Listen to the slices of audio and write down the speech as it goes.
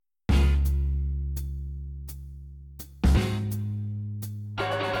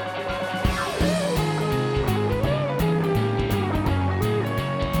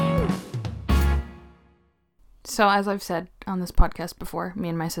So as I've said on this podcast before, me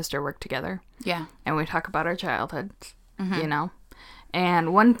and my sister work together. Yeah. And we talk about our childhoods, you know.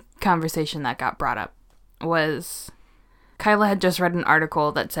 And one conversation that got brought up was Kyla had just read an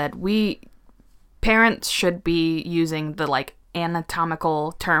article that said parents should be using the, like,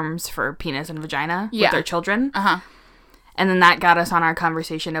 anatomical terms for penis and vagina with their children. Uh-huh. And then that got us on our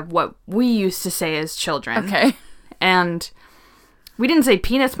conversation of what we used to say as children. Okay. And we didn't say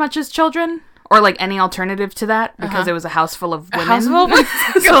penis much as children, or, like, any alternative to that, because it was a house full of women. A house full of women?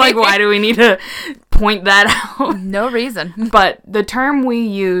 So, like, why do we need to point that out? No reason. But the term we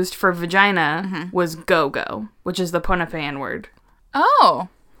used for vagina was go-go, which is the Pohnpeian word. Oh.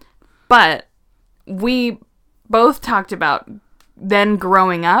 But we both talked about then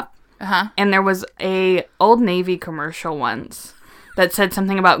growing up, and there was a Old Navy commercial once that said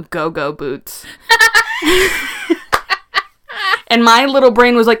something about go-go boots. And my little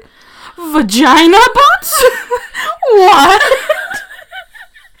brain was like, vagina boots? What?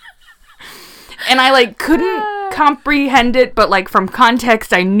 And I, like, couldn't comprehend it, but, like, from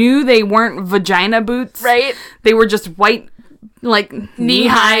context, I knew they weren't vagina boots. Right. They were just white, like,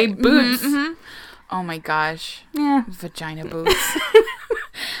 knee-high boots. Mm-hmm. Oh my gosh. Yeah. Vagina boots.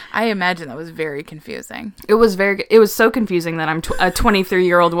 I imagine that was very confusing. It was so confusing that I'm a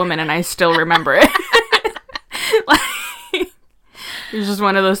 23-year-old woman and I still remember it. Like, it was just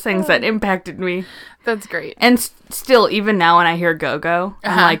one of those things that impacted me. That's great. And still, even now when I hear go-go,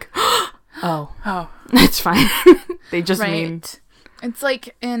 I'm like, oh, it's fine. They just mean... It's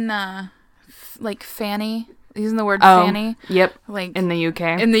like in, like, fanny. Using the word fanny. Yep. Like in the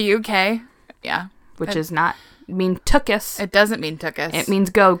UK. In the UK. Yeah. Which is not mean tookus. It doesn't mean tookus. It means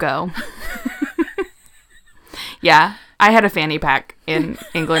go-go. Yeah. I had a fanny pack in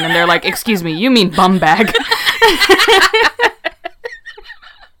England and they're like, excuse me, you mean bum bag.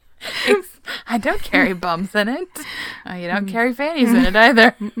 I don't carry bums in it. You don't carry fannies in it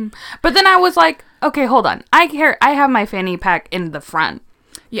either. But then I was like, okay, hold on. I have my fanny pack in the front.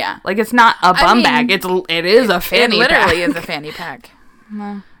 Yeah. Like, it's not a bum bag. It is a fanny pack. It literally is a fanny pack.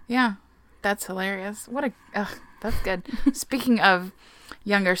 Yeah. That's hilarious. That's good. Speaking of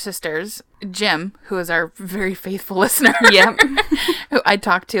younger sisters, Jim, who is our very faithful listener. Yep. Who I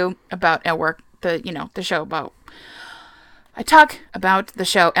talk to about at work, the show about... I talk about the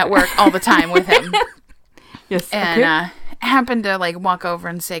show at work all the time with him. Yes. And happened to, like, walk over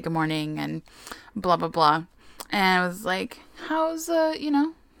and say good morning and blah, blah, blah. And I was like, how's your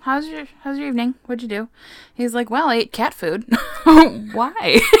evening? What'd you do? He's like, well, I ate cat food.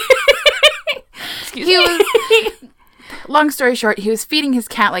 Why? Excuse me. Long story short, he was feeding his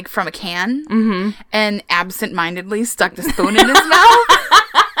cat, like, from a can and absent-mindedly stuck the spoon in his mouth.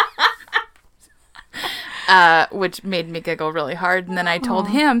 Which made me giggle really hard. And then I told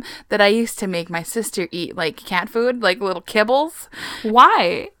him that I used to make my sister eat, like, cat food, like little kibbles.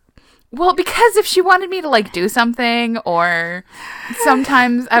 Why? Well, because if she wanted me to, like, do something, or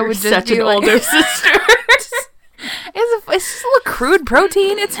sometimes I would just such do, an like, older sister. it's just a little crude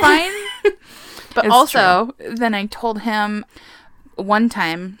protein. It's fine. But It's also, then I told him one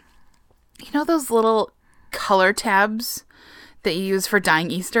time, you know those little color tabs that you use for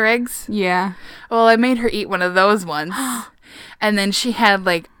dyeing Easter eggs? Yeah. Well, I made her eat one of those once. And then she had,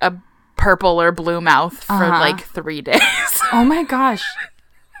 like, a purple or blue mouth for, like, 3 days. Oh, my gosh.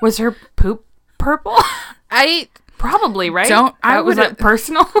 Was her poop purple? Probably, right? Was that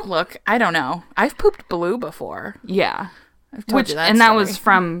personal? Look, I don't know. I've pooped blue before. Yeah. I've told you that and story. that was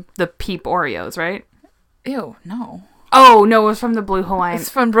from the Peep Oreos, right? Ew, no. Oh, no, it was from the Blue Hawaiian. It's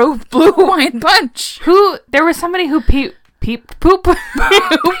from Blue Hawaiian Punch. There was somebody who pooped pink.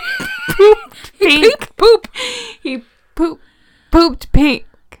 He pooped pink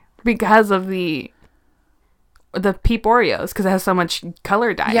because of the Peep Oreos, because it has so much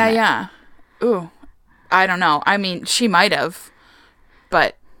color dye in it. Yeah. Ooh. I don't know. I mean, she might have,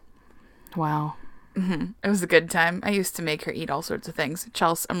 but... Wow. It was a good time. I used to make her eat all sorts of things.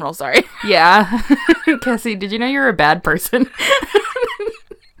 Chelsea, I'm real sorry. Yeah. Cassie, did you know you're a bad person?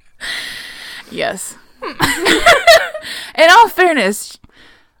 Yes. In all fairness,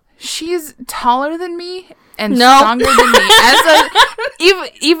 she's taller than me and stronger than me.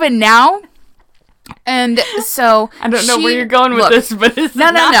 Even now. And so I don't know where you're going with this, but it's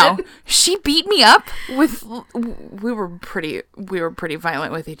no. She beat me up with. We were pretty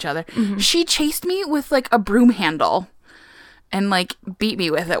violent with each other. Mm-hmm. She chased me with, like, a broom handle, and, like, beat me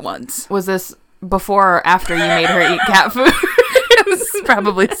with it once. Was this before or after you made her eat cat food? It was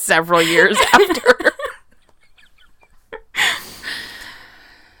probably several years after.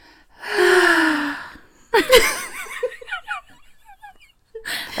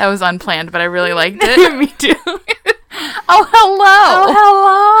 That was unplanned, but I really liked it. Me too. Oh, hello.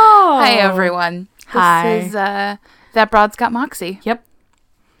 hello. Hi, everyone. Hi. This is That Broad's Got Moxie. Yep.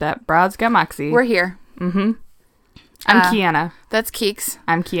 That broad's got moxie. We're here. I'm Kiana. That's Keeks.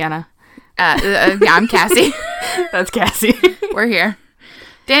 I'm Kiana. Yeah, I'm Cassie. That's Cassie. We're here.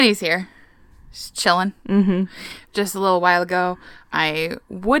 Danny's here. She's chilling. Just a little while ago, I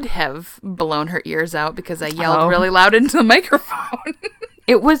would have blown her ears out because I yelled really loud into the microphone.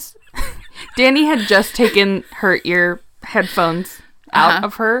 It was... Danny had just taken her ear headphones out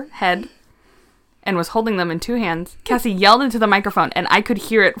of her head and was holding them in two hands. Cassie yelled into the microphone, and I could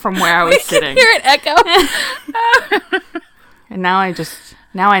hear it from where I was sitting. Hear it echo. And now I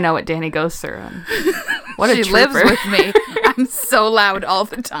know what Danny goes through. And what a She trooper. lives with me. I'm so loud all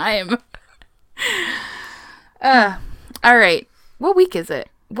the time. All right. What week is it?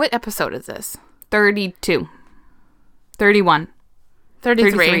 What episode is this? 32. 31.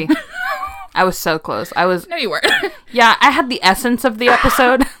 33. I was so close. No, you weren't. Yeah, I had the essence of the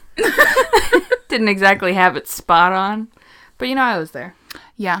episode. Didn't exactly have it spot on. But I was there.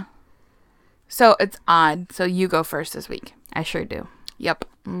 Yeah. So it's odd. So you go first this week. I sure do. Yep.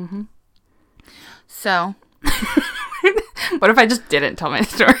 So. What if I just didn't tell my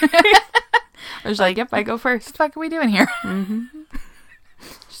story? I was like, yep, I go What first. the fuck are we doing here?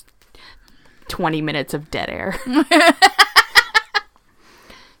 20 minutes of dead air.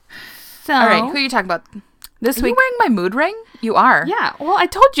 So, All right. Who are you talking about? this Are week... you wearing my mood ring? You are. Yeah, well, I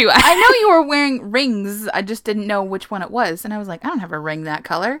told you. I know you were wearing rings. I just didn't know which one it was. And I was like, I don't have a ring that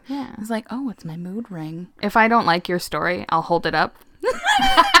color. Yeah. I was like, oh, it's my mood ring. If I don't like your story, I'll hold it up.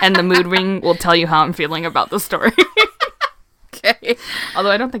 And the mood ring will tell you how I'm feeling about the story. Okay.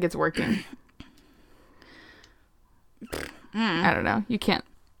 Although I don't think it's working. I don't know. You can't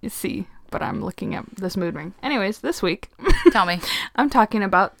see, but I'm looking at this mood ring. Anyways, this week, Tell me. I'm talking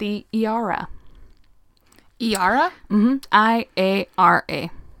about the Iara. Iara? IARA.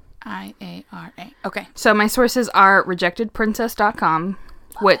 IARA. Okay. So my sources are rejectedprincess.com,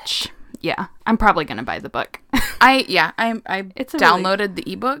 which, yeah, I'm probably going to buy the book. I It's a downloaded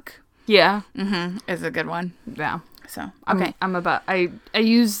the ebook. Yeah. It's a good one. Yeah. So, Okay. okay. I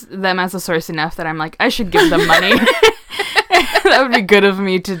use them as a source enough that I'm like, I should give them money. That would be good of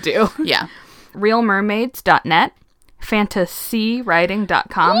me to do. Yeah. realmermaids.net,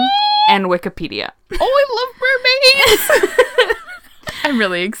 fantasywriting.com, and Wikipedia. Oh, I love mermaids. I'm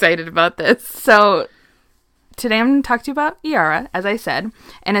really excited about this. So today I'm going to talk to you about Iara, as I said,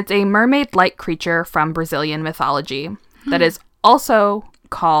 and it's a mermaid-like creature from Brazilian mythology that is also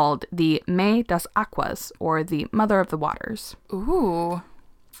called the Mãe das Aquas, or the Mother of the Waters. Ooh.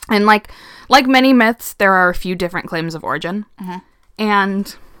 And like many myths, there are a few different claims of origin.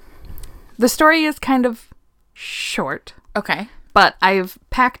 And the story is kind of short, Okay. but I've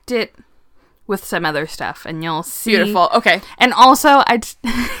packed it with some other stuff, and you'll see. Beautiful. Okay. And also,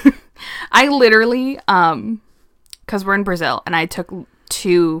 I literally, because we're in Brazil, and I took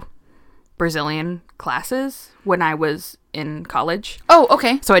 2 Brazilian classes when I was in college. Oh,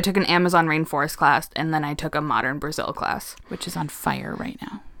 okay. So I took an Amazon rainforest class, and then I took a modern Brazil class. Which is on fire right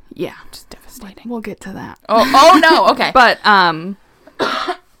now. Yeah. Just devastating. We'll get to that. Oh no. Okay. But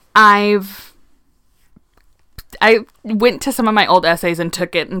I went to some of my old essays and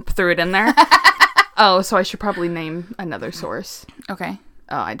took it and threw it in there. Oh, so I should probably name another source. Okay.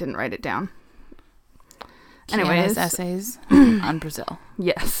 Oh, I didn't write it down. Anyways, Anyways, essays on Brazil.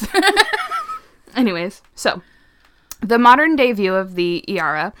 yes. Anyways, so the modern day view of the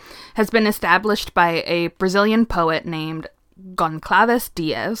Iara has been established by a Brazilian poet named Goncalves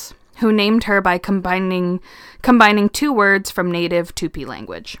Dias, who named her by combining 2 words from native Tupi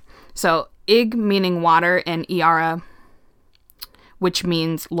language. So, Ig meaning water, and Iara, which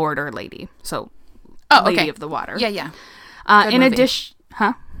means lord or lady. So, lady of the water. Yeah, yeah. In movie. addition,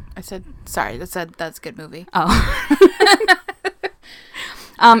 huh? I said, sorry, that's a good movie. Oh.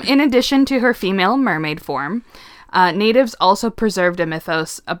 In addition to her female mermaid form, natives also preserved a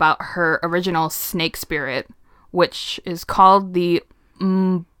mythos about her original snake spirit, which is called the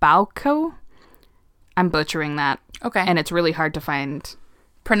Mbauco. I'm butchering that. Okay. And it's really hard to find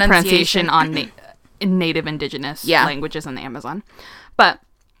pronunciation on in native indigenous Yeah. languages in the Amazon. But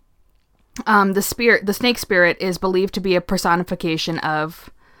the snake spirit is believed to be a personification of,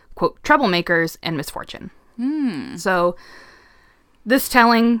 quote, troublemakers and misfortune. So this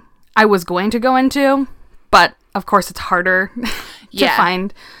telling I was going to go into, but of course it's harder to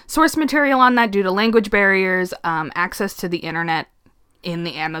find source material on that due to language barriers, access to the internet in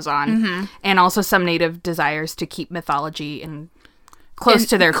the Amazon, and also some native desires to keep mythology close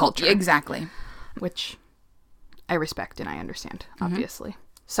to their culture. Exactly. Which I respect and I understand, obviously.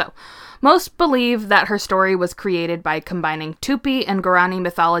 So, most believe that her story was created by combining Tupi and Guarani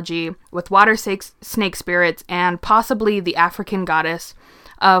mythology with water snake spirits and possibly the African goddess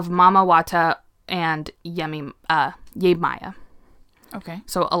of Mama Wata and Yemaya. Okay.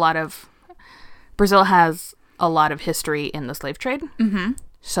 So Brazil has a lot of history in the slave trade. Mm-hmm.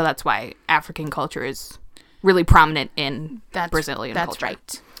 So that's why African culture is really prominent in Brazilian culture.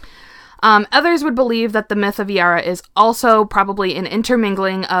 That's right. Others would believe that the myth of Yara is also probably an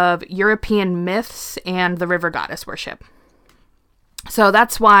intermingling of European myths and the river goddess worship. So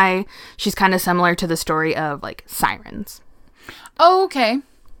that's why she's kind of similar to the story of, like, sirens. Oh, okay.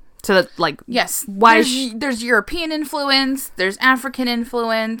 So that, like, yes, why there's European influence, there's African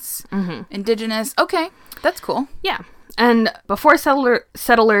influence, indigenous. Okay, that's cool. Yeah. And before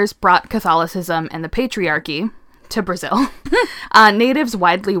settlers brought Catholicism and the patriarchy to Brazil, natives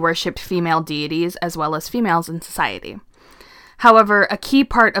widely worshipped female deities as well as females in society. However, a key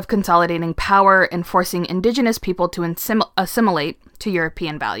part of consolidating power and forcing indigenous people to assimilate to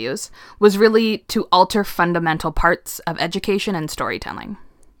European values was really to alter fundamental parts of education and storytelling.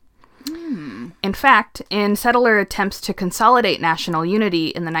 In fact, in settler attempts to consolidate national unity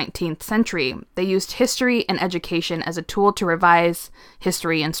in the 19th century, they used history and education as a tool to revise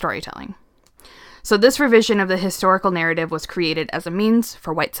history and storytelling. So this revision of the historical narrative was created as a means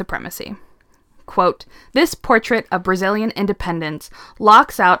for white supremacy. Quote, "This portrait of Brazilian independence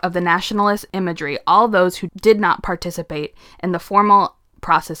locks out of the nationalist imagery all those who did not participate in the formal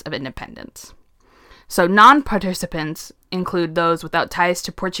process of independence." So non-participants include those without ties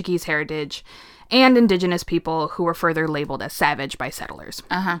to Portuguese heritage and indigenous people who were further labeled as savage by settlers.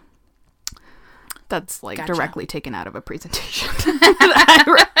 Uh-huh. That's, like, Gotcha. Directly taken out of a presentation.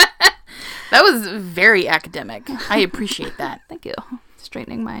 That was very academic. I appreciate that. Thank you.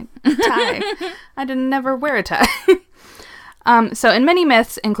 Straightening my tie. I didn't never wear a tie. So in many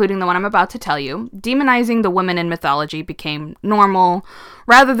myths, including the one I'm about to tell you, demonizing the women in mythology became normal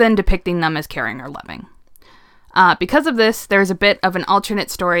rather than depicting them as caring or loving. Because of this, there's a bit of an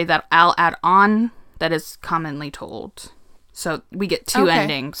alternate story that I'll add on that is commonly told. So we get two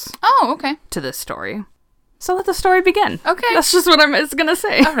endings Okay. to this story. So let the story begin. Okay. That's just what I'm going to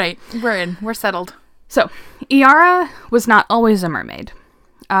say. All right. We're in. We're settled. So, Yara was not always a mermaid.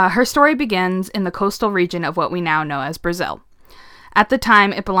 Her story begins in the coastal region of what we now know as Brazil. At the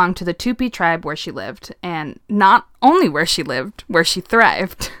time, it belonged to the Tupi tribe where she lived, and not only where she lived, where she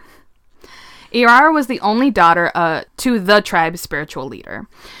thrived. Yara was the only daughter to the tribe's spiritual leader.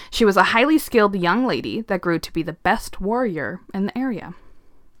 She was a highly skilled young lady that grew to be the best warrior in the area.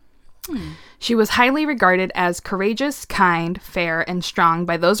 She was highly regarded as courageous, kind, fair, and strong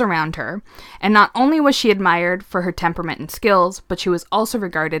by those around her, and not only was she admired for her temperament and skills, but she was also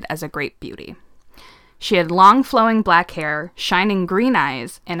regarded as a great beauty. She had long flowing black hair, shining green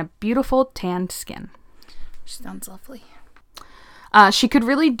eyes, and a beautiful tanned skin. She sounds lovely. She could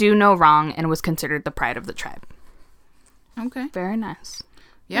really do no wrong and was considered the pride of the tribe. Okay. Very nice.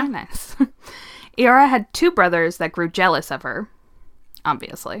 Yeah. Very nice. Yara had two brothers that grew jealous of her,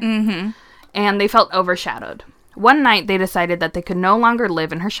 obviously. Mm-hmm. And they felt overshadowed. One night, they decided that they could no longer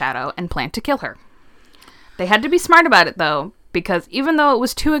live in her shadow and planned to kill her. They had to be smart about it, though, because even though it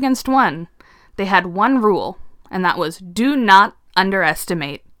was 2 against 1, they had one rule, and that was do not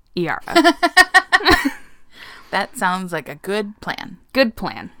underestimate Yara. That sounds like a good plan. Good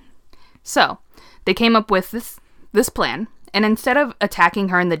plan. So, they came up with this plan, and instead of attacking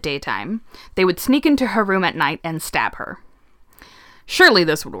her in the daytime, they would sneak into her room at night and stab her. Surely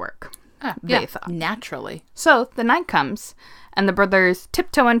this would work, they thought. Naturally. So, the night comes, and the brothers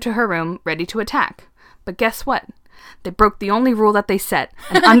tiptoe into her room, ready to attack. But guess what? They broke the only rule that they set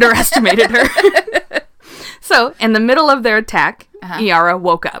and underestimated her. So, in the middle of their attack, Yara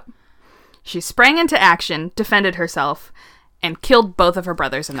woke up. She sprang into action, defended herself, and killed both of her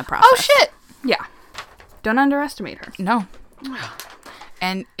brothers in the process. Oh, shit! Yeah. Don't underestimate her. No.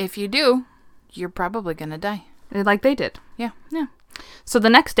 And if you do, you're probably gonna die. Like they did. Yeah. Yeah. So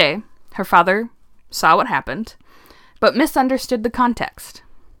the next day, her father saw what happened, but misunderstood the context,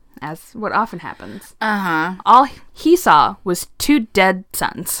 as what often happens. Uh-huh. All he saw was 2 dead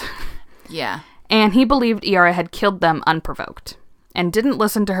sons. Yeah. And he believed Yara had killed them unprovoked. And didn't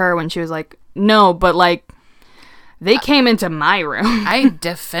listen to her when she was like, no, but like, they came into my room. I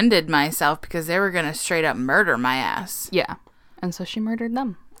defended myself because they were gonna straight up murder my ass. Yeah. And so she murdered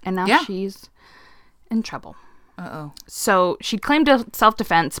them. And now she's in trouble. Uh-oh. So she claimed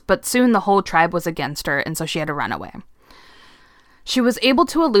self-defense, but soon the whole tribe was against her, and so she had to run away. She was able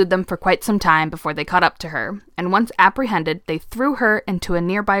to elude them for quite some time before they caught up to her, and once apprehended, they threw her into a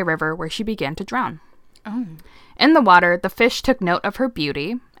nearby river where she began to drown. Oh. In the water, the fish took note of her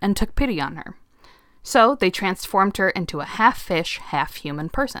beauty and took pity on her. So they transformed her into a half-fish, half-human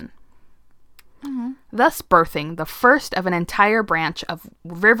person. Mm-hmm. Thus birthing the first of an entire branch of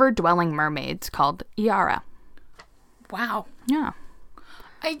river-dwelling mermaids called Iara. Wow. Yeah.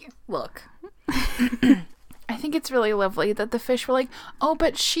 Look. I think it's really lovely that the fish were like, oh,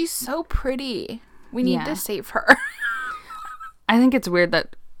 but she's so pretty. We need to save her. I think it's weird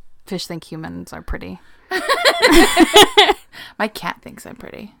that fish think humans are pretty. My cat thinks I'm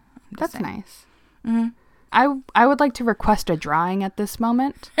pretty. That's nice. Mm-hmm. I would like to request a drawing at this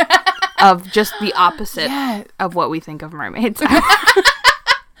moment of just the opposite of what we think of mermaids.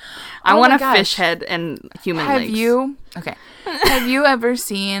 I want a fish head and human legs. Have you ever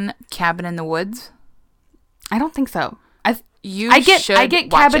seen Cabin in the Woods? I don't think so. I get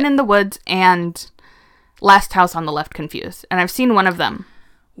Cabin in the Woods and Last House on the Left confused, and I've seen one of them.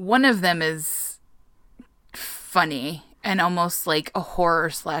 One of them is funny and almost like a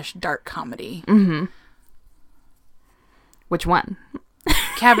horror / dark comedy. Mm-hmm. Which one?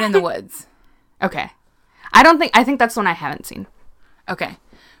 Cabin in the Woods. Okay. I think that's one I haven't seen. Okay.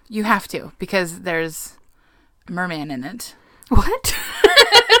 You have to, because there's a merman in it. What?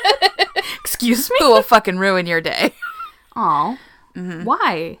 Excuse me? Who will fucking ruin your day. Aw. Mm-hmm.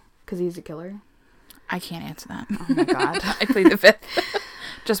 Why? Because he's a killer? I can't answer that. Oh my god. I plead the fifth.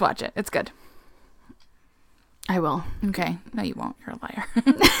 Just watch it. It's good. I will. Okay. No, you won't. You're a liar.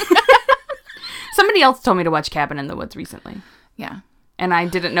 Somebody else told me to watch Cabin in the Woods recently. Yeah. And I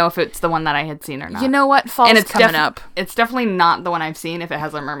didn't know if it's the one that I had seen or not. You know what? Fall's coming up. It's definitely not the one I've seen if it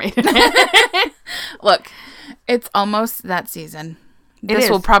has a mermaid in it. Look, it's almost that season. This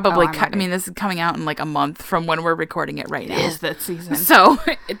will probably this is coming out in like a month from when we're recording it right now. It is that season. So,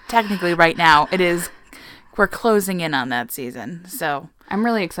 technically right now, we're closing in on that season. So, I'm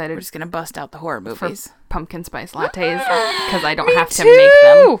really excited. We're just going to bust out the horror movies. For pumpkin spice lattes because I don't have to make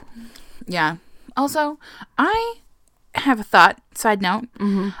them. Yeah. Also, I have a thought, side note.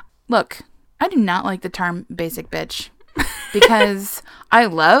 Mm-hmm. Look, I do not like the term basic bitch because I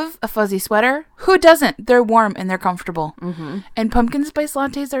love a fuzzy sweater. Who doesn't? They're warm and they're comfortable. Mm-hmm. And pumpkin spice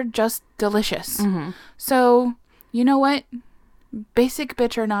lattes are just delicious. Mm-hmm. So, you know what? Basic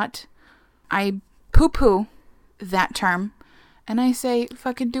bitch or not, I poo-poo that term. And I say,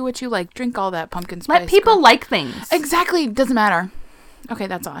 fucking do what you like. Drink all that pumpkin spice. Let people like things. Exactly. Doesn't matter. Okay,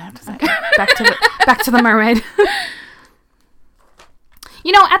 that's all I have to say. Back to the mermaid.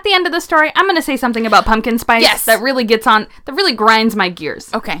 You know, at the end of the story, I'm going to say something about pumpkin spice that really grinds my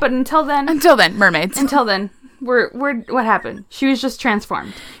gears. Okay. But until then, mermaids. Until then, what happened? She was just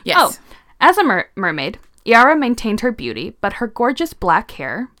transformed. Yes. Oh, as a mermaid, Iara maintained her beauty, but her gorgeous black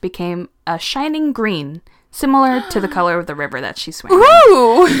hair became a shining green, similar to the color of the river that she swam in.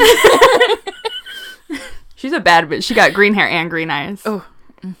 Ooh! She's a bad bitch. She got green hair and green eyes. Oh.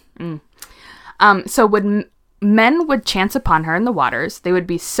 So when men would chance upon her in the waters, they would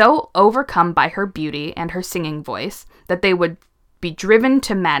be so overcome by her beauty and her singing voice that they would be driven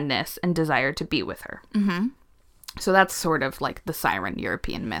to madness and desire to be with her. Mm-hmm. So that's sort of like the siren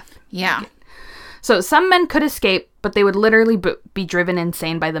European myth. Yeah. So some men could escape, but they would literally be driven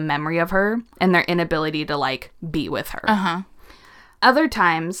insane by the memory of her and their inability to, like, be with her. Uh-huh. Other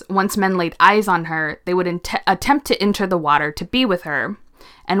times, once men laid eyes on her, they would attempt to enter the water to be with her,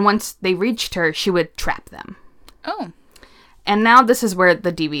 and once they reached her, she would trap them. Oh. And now this is where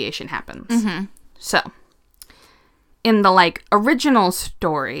the deviation happens. Mm-hmm. So, in the, like, original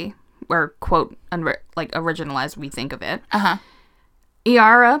story, or, quote, original as we think of it, uh-huh.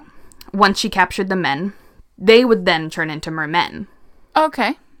 Iara, once she captured the men, they would then turn into mermen.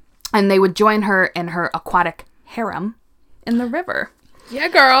 Okay. And they would join her in her aquatic harem in the river. Yeah,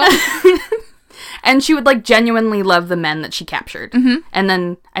 girl. And she would, like, genuinely love the men that she captured. Mm-hmm. And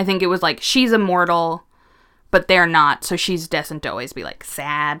then I think it was, like, she's immortal, but they're not, so she's destined to always be, like,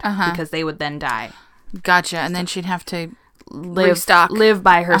 sad because they would then die. Gotcha. And then she'd have to live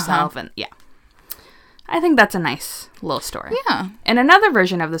by herself. And yeah. I think that's a nice little story. Yeah. In another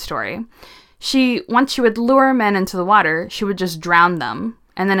version of the story, once she would lure men into the water, she would just drown them,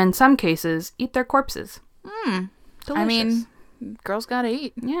 and then in some cases, eat their corpses. Delicious. I mean, girls gotta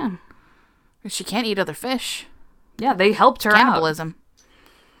eat. Yeah. She can't eat other fish. Yeah, they helped her Cannibalism.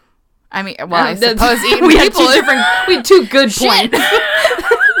 I mean, well, I suppose eating we people had two good points.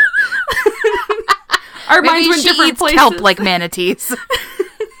 Our minds were in different places. Kelp like manatees.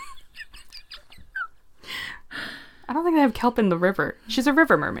 I don't think they have kelp in the river. She's a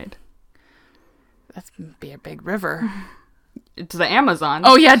river mermaid. That's be a big river. It's the Amazon.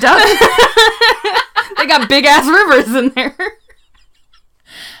 Oh yeah, duh. They got big ass rivers in there.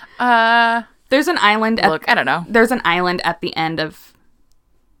 There's an island Look, I don't know. There's an island at the end of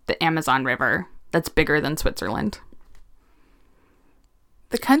the Amazon River that's bigger than Switzerland.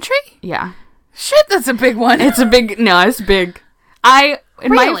 The country? Yeah. Shit, that's a big one. It's big.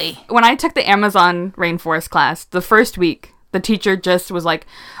 Really? When I took the Amazon rainforest class, the first week, the teacher just was like,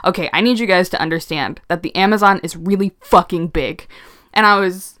 okay, I need you guys to understand that the Amazon is really fucking big. And I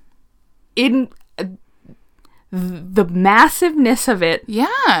was in the massiveness of it.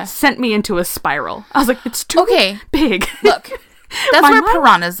 Yeah. Sent me into a spiral. I was like, it's too big. Look, that's where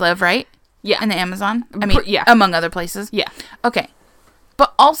piranhas live, right? Yeah. In the Amazon? I mean, yeah. Among other places? Yeah. Okay.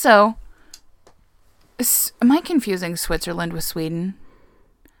 But also, am I confusing Switzerland with Sweden?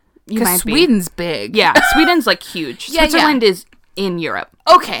 Because Sweden's big. Yeah, Sweden's like huge. Yeah, Switzerland is in Europe.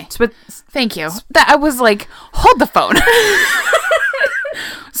 Okay. Thank you. I was like, hold the phone.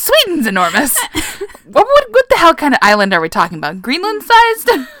 Sweden's enormous. What the hell kind of island are we talking about? Greenland sized?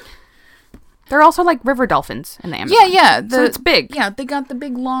 They're also like river dolphins in the Amazon. Yeah. So it's big. Yeah, they got the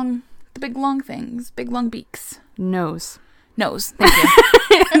big long things, big long beaks. Nose. Thank you.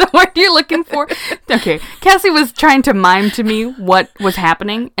 The word you're looking for. Okay, Cassie was trying to mime to me what was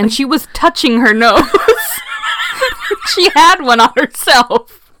happening, and she was touching her nose. She had one on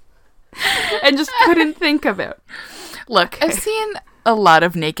herself, and just couldn't think of it. Look, I've seen a lot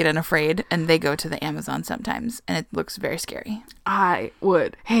of Naked and Afraid, and they go to the Amazon sometimes, and it looks very scary. I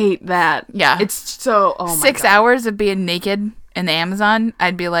would hate that. Yeah. It's so, oh my 6 God. hours of being naked in the Amazon,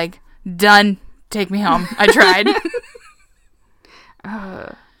 I'd be like, done. Take me home. I tried.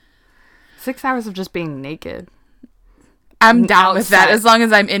 6 hours of just being naked. I'm down with that as long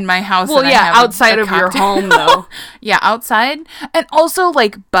as I'm in my house. Well, and I yeah, have outside a of your cocktail. home, though. Yeah, outside. And also,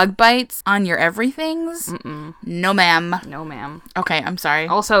 like, bug bites on your everythings. Mm-mm. No, ma'am. No, ma'am. Okay, I'm sorry.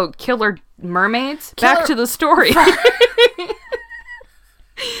 Also, killer mermaids. Back to the story.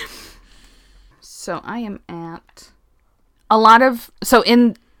 So I am at a lot of... So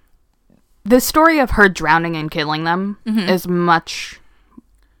in the story of her drowning and killing them is much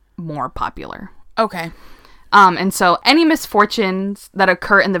more popular. Okay. And so any misfortunes that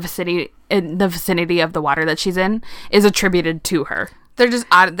occur in the vicinity of the water that she's in is attributed to her. They're just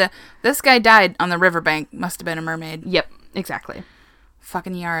odd. This guy died on the riverbank. Must have been a mermaid. Yep, exactly.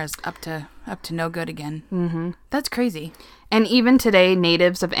 Fucking Yara's up to no good again. Mm-hmm. That's crazy. And even today,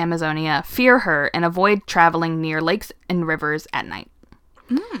 natives of Amazonia fear her and avoid traveling near lakes and rivers at night.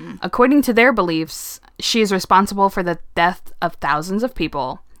 According to their beliefs, she is responsible for the death of thousands of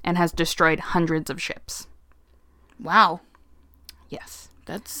people and has destroyed hundreds of ships. Wow. Yes.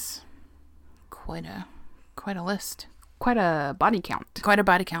 That's quite a list. Quite a body count. Quite a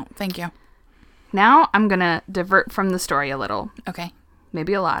body count. Thank you. Now I'm going to divert from the story a little. Okay.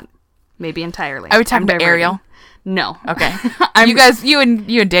 Maybe a lot. Maybe entirely. Are we talking about Ariel? No. Okay. You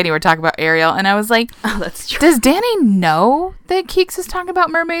and Danny were talking about Ariel, and I was like, oh, that's true. Does Danny know that Keeks is talking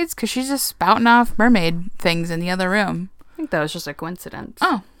about mermaids? Because she's just spouting off mermaid things in the other room. I think that was just a coincidence.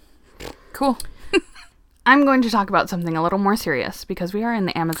 Oh. Cool. I'm going to talk about something a little more serious because we are in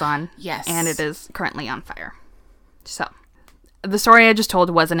the Amazon. Yes. And it is currently on fire. So, the story I just told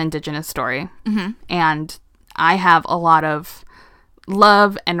was an indigenous story. Mm-hmm. And I have a lot of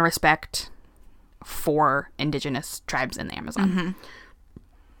love and respect for indigenous tribes in the Amazon. Mm-hmm.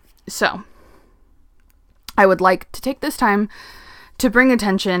 So, I would like to take this time to bring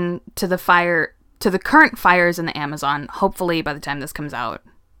attention to the current fires in the Amazon. Hopefully, by the time this comes out,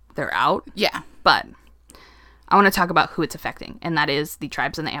 they're out. Yeah. But I want to talk about who it's affecting, and that is the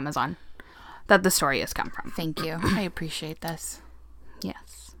tribes in the Amazon that the story has come from. Thank you. I appreciate this.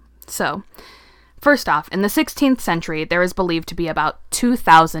 Yes. So, first off, in the 16th century, there is believed to be about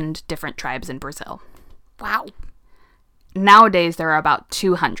 2,000 different tribes in Brazil. Wow. Nowadays, there are about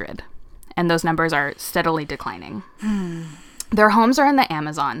 200, and those numbers are steadily declining. Their homes are in the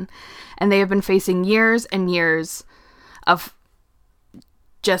Amazon, and they have been facing years and years of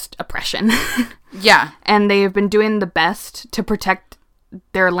just oppression. Yeah. And they have been doing the best to protect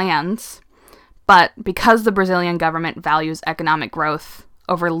their lands. But because the Brazilian government values economic growth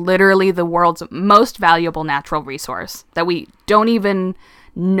over literally the world's most valuable natural resource that we don't even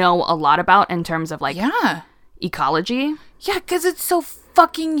know a lot about in terms of, like, ecology. Yeah, because it's so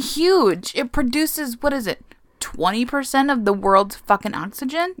fucking huge. It produces, 20% of the world's fucking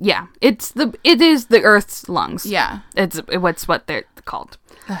oxygen? Yeah. It is the Earth's lungs. Yeah. It's what they're called.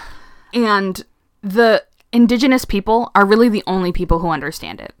 And the indigenous people are really the only people who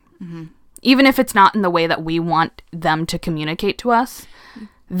understand it. Mm-hmm. Even if it's not in the way that we want them to communicate to us,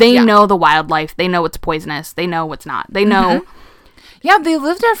 they know the wildlife. They know what's poisonous. They know what's not. They know. Mm-hmm. Yeah, they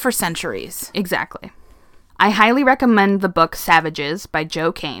lived there for centuries. Exactly. I highly recommend the book Savages by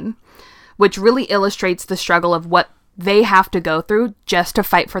Joe Kane, which really illustrates the struggle of what they have to go through just to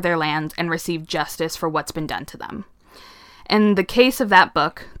fight for their lands and receive justice for what's been done to them. In the case of that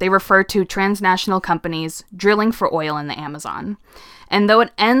book, they refer to transnational companies drilling for oil in the Amazon. And though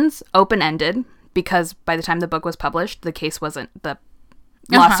it ends open-ended, because by the time the book was published, the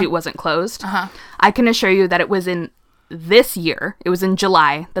lawsuit wasn't closed, I can assure you that it was in this year, it was in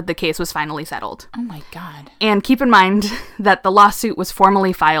July, that the case was finally settled. Oh my God. And keep in mind that the lawsuit was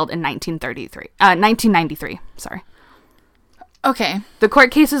formally filed in 1993. Sorry. Okay. The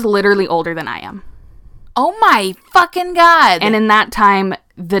court case is literally older than I am. Oh my fucking God. And in that time,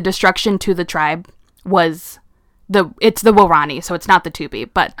 the destruction to the tribe was it's the Waorani, so it's not the Tupi,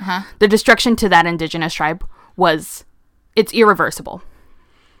 but the destruction to that indigenous tribe it's irreversible.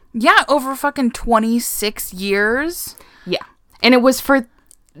 Yeah, over fucking 26 years. Yeah. And it was for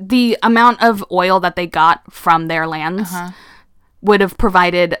the amount of oil that they got from their lands would have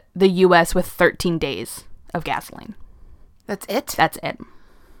provided the U.S. with 13 days of gasoline. That's it? That's it.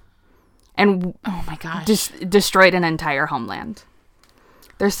 And oh my gosh. Destroyed an entire homeland.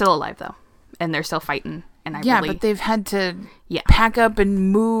 They're still alive, though. And they're still fighting. And but they've had to pack up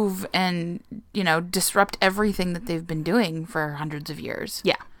and move and, disrupt everything that they've been doing for hundreds of years.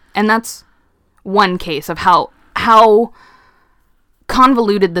 Yeah. And that's one case of how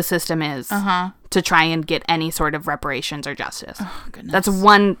convoluted the system is to try and get any sort of reparations or justice. Oh, goodness. That's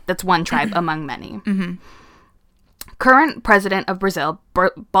one tribe among many. Mm-hmm. Current president of Brazil,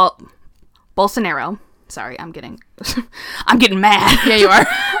 Bolsonaro. Sorry, I'm getting mad. Yeah, you are.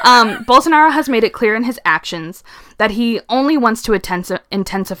 Bolsonaro has made it clear in his actions that he only wants to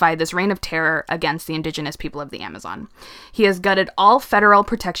intensify this reign of terror against the indigenous people of the Amazon. He has gutted all federal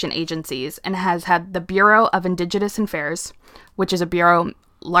protection agencies and has had the Bureau of Indigenous Affairs, which is a bureau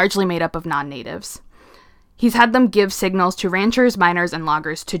largely made up of non-natives. He's had them give signals to ranchers, miners, and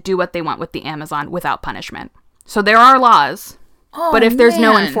loggers to do what they want with the Amazon without punishment. So there are laws, but if there's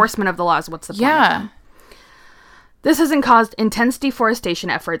no enforcement of the laws, what's the point of them? This has caused intense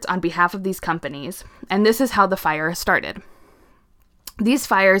deforestation efforts on behalf of these companies, and this is how the fire has started. These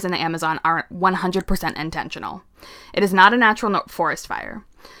fires in the Amazon are 100% intentional. It is not a natural forest fire.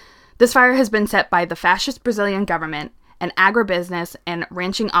 This fire has been set by the fascist Brazilian government and agribusiness and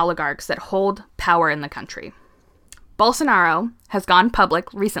ranching oligarchs that hold power in the country. Bolsonaro has gone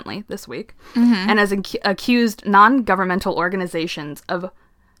public recently, this week, and has accused non-governmental organizations of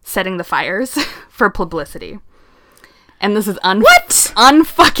setting the fires for publicity. And this is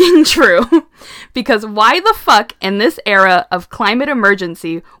unfucking true. Because why the fuck in this era of climate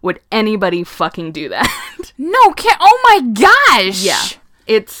emergency would anybody fucking do that? Oh my gosh. Yeah.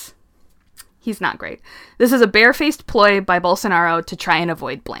 He's not great. This is a barefaced ploy by Bolsonaro to try and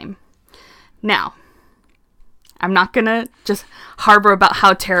avoid blame. Now, I'm not gonna just harbor about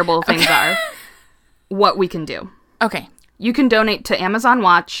how terrible things are. What we can do. Okay. You can donate to Amazon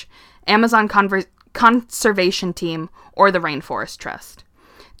Watch, Amazon Conservation Team, or the Rainforest Trust.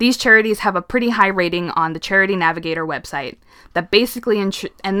 These charities have a pretty high rating on the Charity Navigator website that basically, and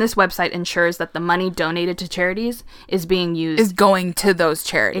this website ensures that the money donated to charities is being used. Is going to those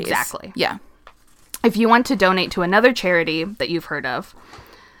charities. Exactly. Yeah. If you want to donate to another charity that you've heard of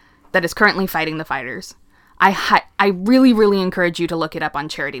that is currently fighting the fires, I really, really encourage you to look it up on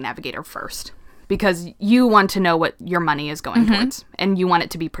Charity Navigator first. Because you want to know what your money is going towards. And you want it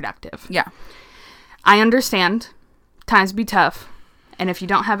to be productive. Yeah. I understand times be tough, and if you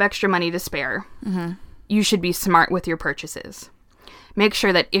don't have extra money to spare, you should be smart with your purchases. Make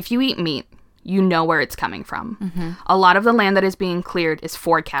sure that if you eat meat, you know where it's coming from. A lot of the land that is being cleared is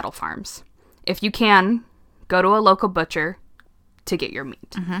for cattle farms. If you can, go to a local butcher to get your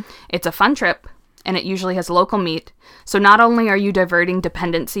meat. It's a fun trip, and it usually has local meat, so not only are you diverting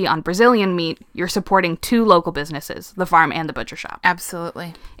dependency on Brazilian meat, you're supporting two local businesses, the farm and the butcher shop.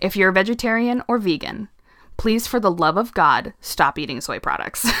 Absolutely. If you're a vegetarian or vegan, please, for the love of God, stop eating soy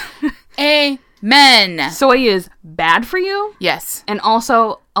products. Amen. Soy is bad for you. Yes. And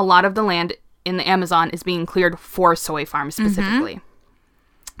also, a lot of the land in the Amazon is being cleared for soy farms specifically.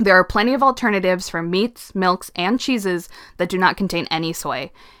 There are plenty of alternatives for meats, milks, and cheeses that do not contain any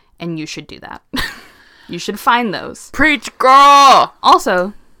soy, and you should do that. You should find those. Preach, girl!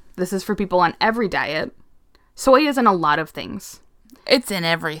 Also, this is for people on every diet. Soy is in a lot of things. It's in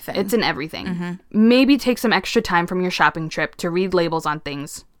everything. It's in everything. Maybe take some extra time from your shopping trip to read labels on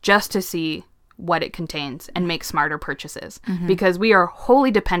things just to see what it contains and make smarter purchases. Because we are wholly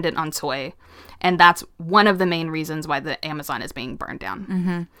dependent on soy, and that's one of the main reasons why the Amazon is being burned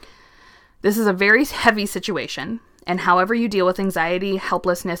down. This is a very heavy situation, and however you deal with anxiety,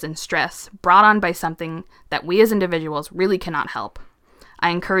 helplessness, and stress brought on by something that we as individuals really cannot help,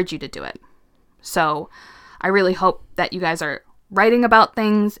 I encourage you to do it. So I really hope that you guys are writing about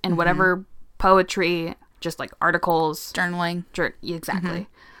things in whatever poetry, just like articles. Journaling. Exactly.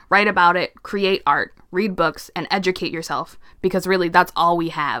 Write about it, create art, read books, and educate yourself, because really that's all we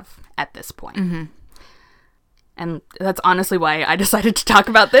have at this point. And that's honestly why I decided to talk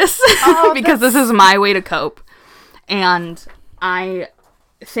about this, because this is my way to cope. And I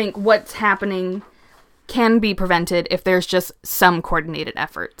think what's happening can be prevented if there's just some coordinated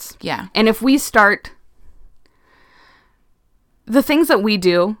efforts. Yeah. And if we start the things that we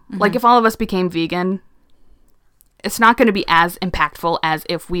do, like if all of us became vegan, it's not going to be as impactful as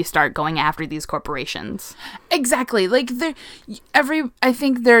if we start going after these corporations. Exactly. Like I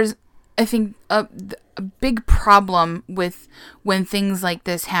think a big problem with when things like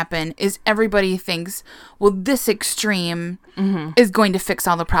this happen is everybody thinks, well, this extreme is going to fix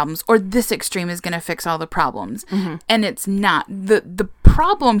all the problems, or this extreme is going to fix all the problems. And it's not. The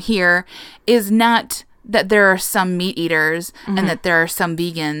problem here is not that there are some meat eaters and that there are some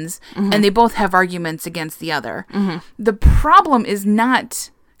vegans, and they both have arguments against the other. The problem is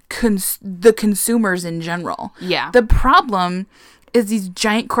not the consumers in general. Yeah. The problem is these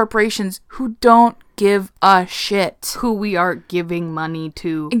giant corporations who don't give a shit. Who we are giving money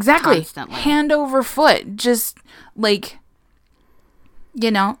to constantly. Hand over foot. Just like,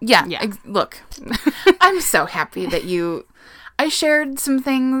 yeah. Look, I'm so happy that I shared some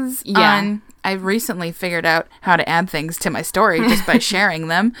things on... I recently figured out how to add things to my story just by sharing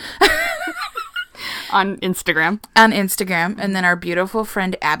them. On Instagram. And then our beautiful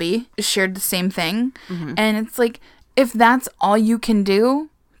friend Abby shared the same thing. And it's like, if that's all you can do,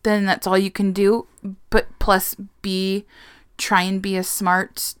 then that's all you can do. But plus try and be a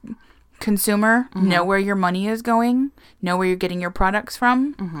smart consumer. Know where your money is going. Know where you're getting your products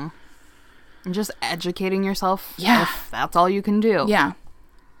from. And just educating yourself. Yeah. If that's all you can do. Yeah.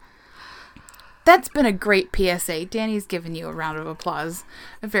 That's been a great PSA. Danny's given you a round of applause.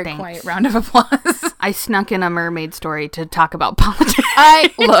 A very quiet round of applause. I snuck in a mermaid story to talk about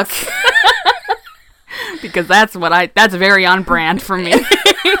politics. Look. Because that's very on brand for me.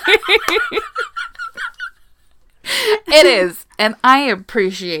 It is. And I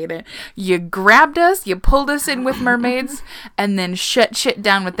appreciate it. You grabbed us, you pulled us in with mermaids, and then shut shit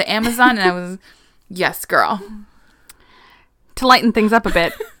down with the Amazon, and I was, yes, girl. To lighten things up a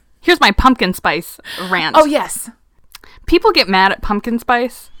bit, here's my pumpkin spice rant. Oh, yes. People get mad at pumpkin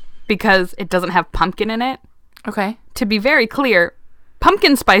spice because it doesn't have pumpkin in it. Okay. To be very clear,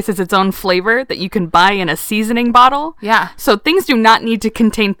 pumpkin spice is its own flavor that you can buy in a seasoning bottle. Yeah. So things do not need to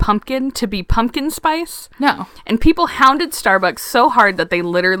contain pumpkin to be pumpkin spice. No. And people hounded Starbucks so hard that they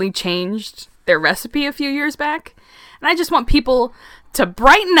literally changed their recipe a few years back. And I just want people to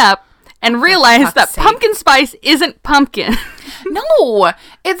brighten up and realize that pumpkin spice isn't pumpkin. No,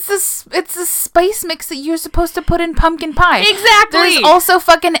 it's a spice mix that you're supposed to put in pumpkin pie. Exactly. There's also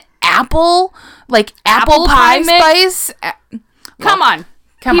fucking apple pie spice. Come on.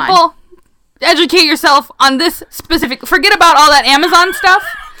 People, educate yourself on this specific. Forget about all that Amazon stuff.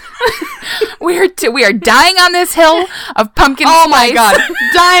 We are dying on this hill of pumpkin spice. Oh my god,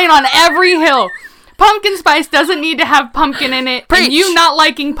 dying on every hill. Pumpkin spice doesn't need to have pumpkin in it. Preach. And you not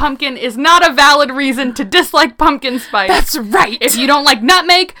liking pumpkin is not a valid reason to dislike pumpkin spice. That's right. If you don't like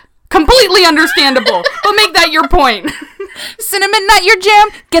nutmeg, completely understandable. But make that your point. Cinnamon not your jam?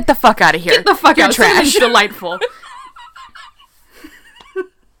 Get the fuck out of here. Get the fuck out. Trash. Delightful.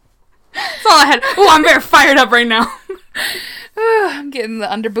 That's all I had. Oh, I'm very fired up right now. I'm getting the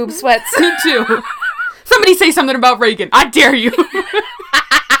underboob sweats. Me too. Somebody say something about Reagan. I dare you.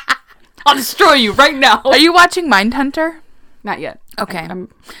 I'll destroy you right now. Are you watching Mindhunter? Not yet. Okay.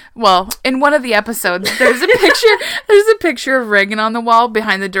 Well, in one of the episodes, there's a picture of Reagan on the wall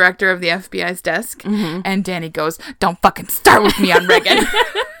behind the director of the FBI's desk, and Danny goes, "Don't fucking start with me on Reagan."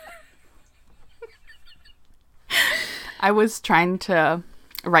 I was trying to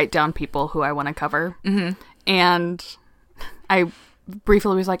write down people who I want to cover, and I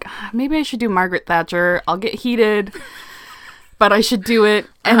briefly was like, maybe I should do Margaret Thatcher. I'll get heated, but I should do it.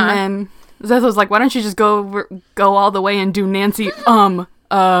 And then Zeth was like, why don't you just go all the way and do Nancy? We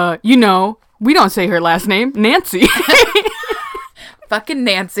don't say her last name, Nancy. Fucking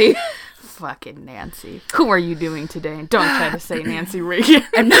Nancy. Fucking Nancy. Who are you doing today? Don't try to say Nancy Reagan.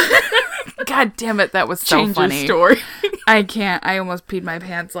 God damn it, that was so Change funny. your story. I can't. I almost peed my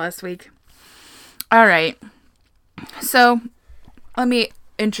pants last week. All right. So, let me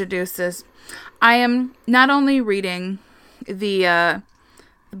introduce this. I am not only reading the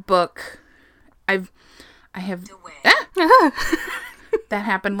book. I have. That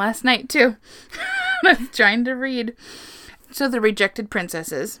happened last night too. I was trying to read. So, The Rejected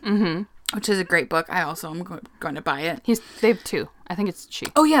Princesses. which is a great book. I also am going to buy it. They have 2. I think it's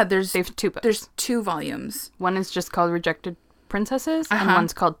cheap. Oh yeah, They have 2 books. there's 2 volumes. One is just called Rejected Princesses, and Uh-huh.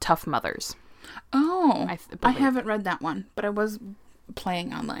 one's called Tough Mothers. Oh, I I believe. haven't read that one, but I was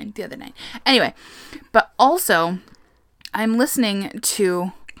playing online the other night. Anyway, but also I'm listening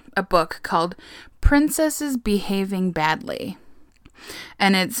to a book called Princesses Behaving Badly.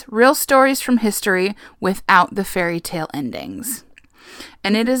 And it's real stories from history without the fairy tale endings.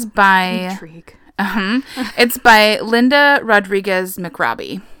 And it is by Intrigue. it's by Linda Rodriguez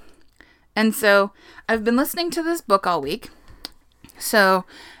McRobbie. And so I've been listening to this book all week. So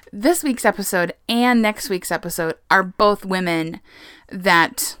this week's episode and next week's episode are both women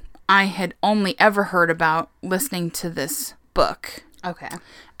that I had only ever heard about listening to this book. Okay.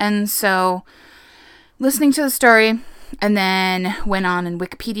 And so listening to the story and then went on and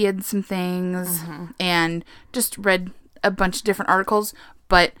Wikipedia'd some things and just read a bunch of different articles.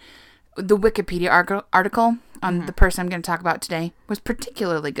 But the Wikipedia article on the person I'm going to talk about today was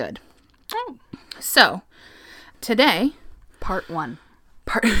particularly good. Oh. So today, Part 1.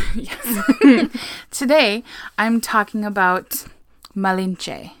 yes. Today, I'm talking about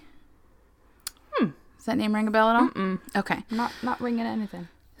Malinche. Does that name ring a bell at all? Okay. Not ringing anything.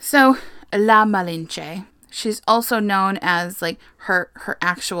 So, La Malinche. She's also known as, like, her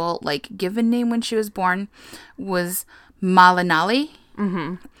actual, like, given name when she was born was Malinali.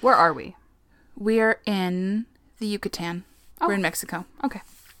 Where are we? We're in the Yucatan. We're in Mexico. Okay.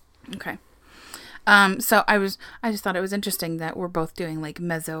 Okay. So I just thought it was interesting that we're both doing like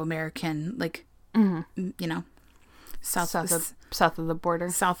Mesoamerican, like, you know, south of the border.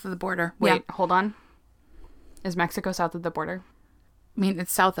 south of the border. Wait, Yeah. hold on. Is Mexico south of the border? I mean,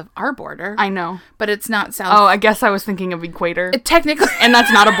 it's south of our border, I know. but it's not south. Oh, I guess I was thinking of equator. It technically, And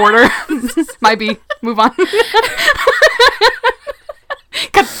that's not a border. Might be. Move on.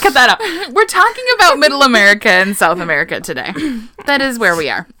 cut that out. we're talking about Middle America and South America today. That is where we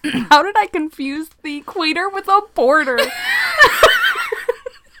are. How did I confuse the equator with a border?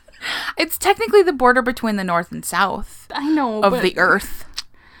 It's technically the border between the North and South I know. of but the Earth.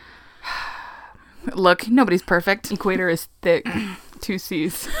 Look, nobody's perfect. equator is thick. 2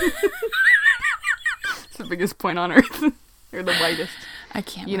 C's. It's the biggest point on Earth. Or the widest. I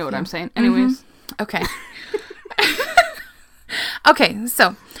can't. You know with what I'm saying. Anyways. Okay. Okay,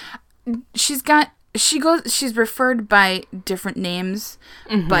 so she's referred by different names,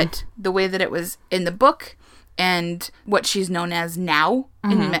 but the way that it was in the book and what she's known as now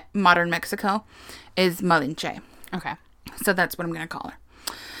in modern Mexico is Malinche. Okay. So that's what I'm going to call her.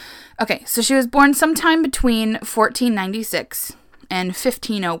 Okay, so she was born sometime between 1496 and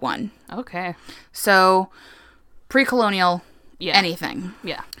 1501. Okay. So pre-colonial Yeah. anything.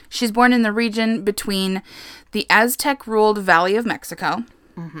 Yeah. She's born in the region between the Aztec-ruled Valley of Mexico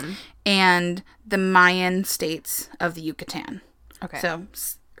and the Mayan states of the Yucatan. Okay. So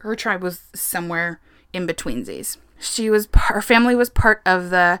her tribe was somewhere in between these. Her family was part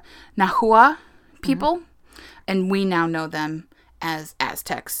of the Nahua people, and we now know them as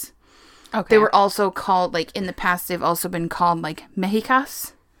Aztecs. Okay. They were also called, like, in the past, they've also been called, like,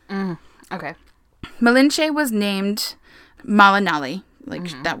 Mexicas. Okay. Malinche was named Malinali.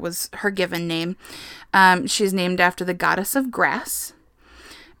 Like, that was her given name. She's named after the goddess of grass.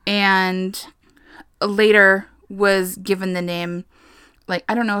 And later was given the name, like,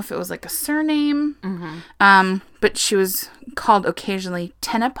 I don't know if it was, like, a surname. But she was called occasionally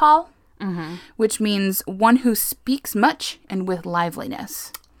Tenepal, which means one who speaks much and with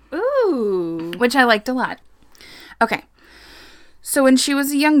liveliness. Ooh. Which I liked a lot. Okay. So when she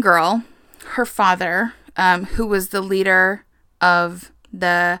was a young girl, her father, who was the leader of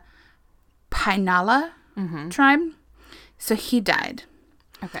the Painala tribe, so he died.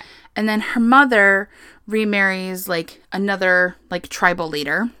 Okay. And then her mother remarries, like, another, like, tribal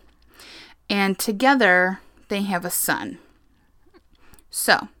leader. And together, they have a son.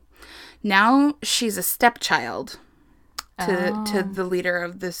 So, now she's a stepchild to the leader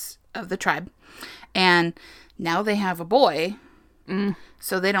of the tribe. And now they have a boy.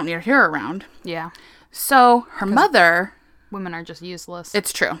 So they don't need her around. Yeah. So her mother, Women are just useless.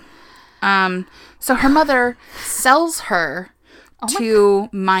 it's true. So her mother sells her to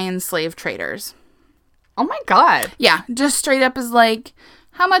Mayan slave traders. Oh my god. Yeah, just straight up is like,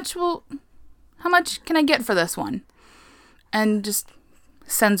 how much can I get for this one? And just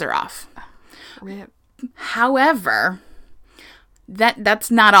sends her off. Rip. However,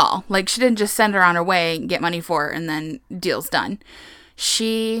 that's not all. Like, she didn't just send her on her way and get money for her and then deal's done.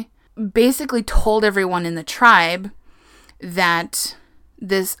 She basically told everyone in the tribe that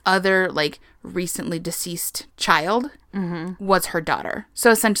this other, like, recently deceased child was her daughter.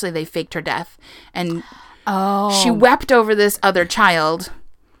 So essentially they faked her death. And she wept over this other child,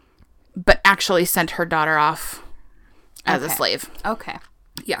 but actually sent her daughter off as a slave. Okay.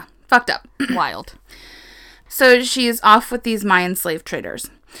 Yeah. Fucked up. Wild. So she's off with these Mayan slave traders.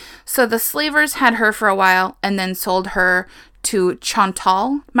 So the slavers had her for a while and then sold her to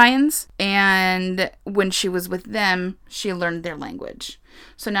Chontal Mayans. And when she was with them, she learned their language.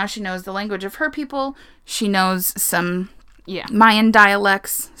 So now she knows the language of her people. She knows some Mayan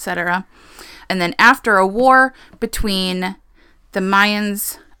dialects, etc. And then after a war between the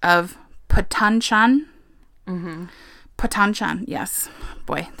Mayans of Patanchan. Patanchan, yes.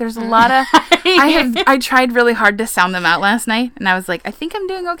 Boy, there's a lot of... I tried really hard to sound them out last night, and I was like, I think I'm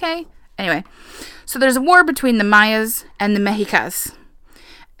doing okay. Anyway, so there's a war between the Mayas and the Mexicas.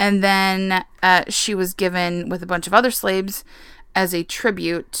 And then she was given with a bunch of other slaves as a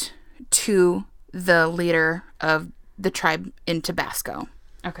tribute to the leader of the tribe in Tabasco.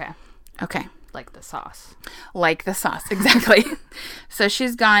 Okay. Okay. Like the sauce. Like the sauce, exactly. So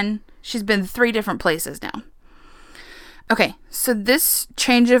she's gone. She's been 3 different places now. Okay, so this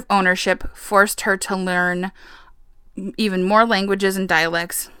change of ownership forced her to learn even more languages and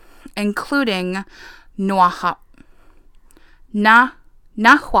dialects, including Nahuatl.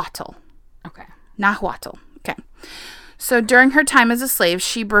 Okay. Nahuatl. Okay. So during her time as a slave,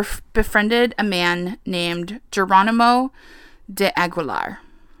 she befriended a man named Geronimo de Aguilar.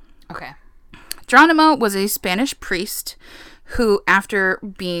 Okay. Geronimo was a Spanish priest who, after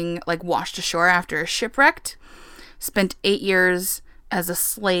being like washed ashore after a shipwreck, spent 8 years as a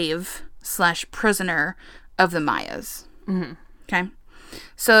slave / prisoner of the Mayas. Okay.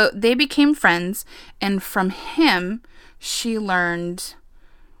 So they became friends, and from him, she learned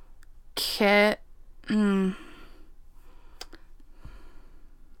I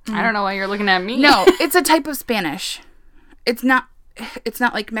don't know why you're looking at me. No, it's a type of Spanish. It's not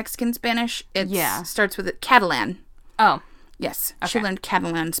like Mexican Spanish. It starts with Catalan. Oh. Yes. Okay. She learned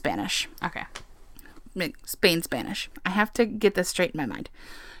Catalan Spanish. Okay. Spain Spanish. I have to get this straight in my mind.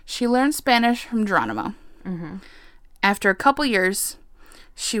 She learned Spanish from Geronimo. After a couple years,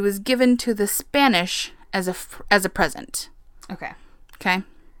 she was given to the Spanish as a present. Okay. Okay.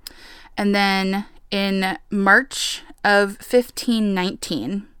 And then in March of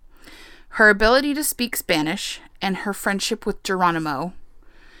 1519, her ability to speak Spanish and her friendship with Geronimo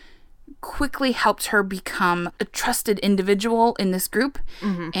quickly helped her become a trusted individual in this group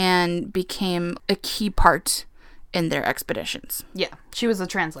and became a key part in their expeditions. Yeah, she was a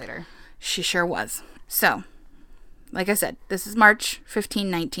translator. She sure was. So, like I said, this is March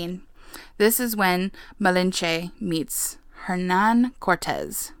 1519. This is when Malinche meets Hernan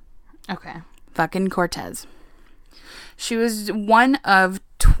Cortez. Okay. Fucking Cortez. She was one of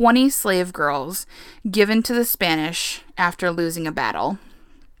 20 slave girls given to the Spanish after losing a battle.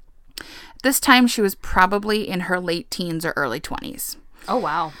 This time she was probably in her late teens or early 20s. Oh,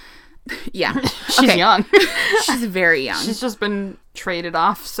 wow. Yeah. She's young. She's very young. She's just been traded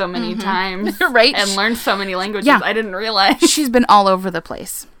off so many times. Right. And learned so many languages. Yeah. I didn't realize. She's been all over the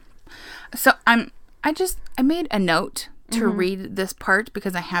place. So I made a note to read this part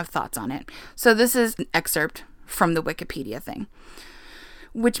because I have thoughts on it. So this is an excerpt from the Wikipedia thing,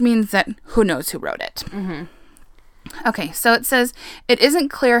 which means that who knows who wrote it. Okay, so it says, it isn't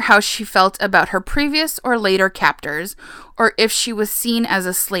clear how she felt about her previous or later captors, or if she was seen as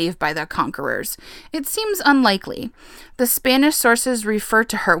a slave by the conquerors. It seems unlikely. The Spanish sources refer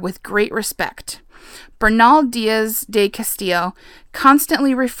to her with great respect. Bernal Diaz de Castillo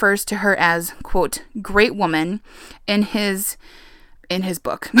constantly refers to her as, quote, great woman in his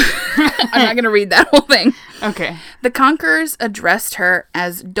book. I'm not going to read that whole thing. Okay. The conquerors addressed her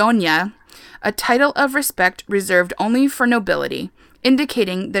as Doña, a title of respect reserved only for nobility,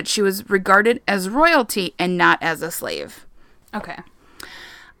 indicating that she was regarded as royalty and not as a slave. Okay.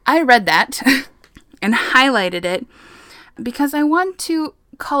 I read that and highlighted it because I want to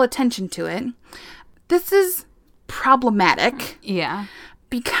call attention to it. This is problematic. Yeah.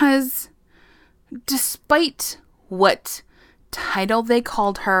 Because despite what title they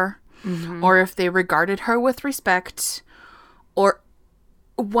called her, or if they regarded her with respect, or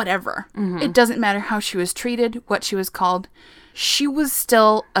whatever, it doesn't matter how she was treated, what she was called, she was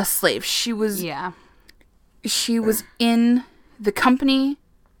still a slave. She was in the company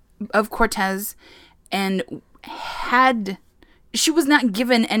of Cortez and she was not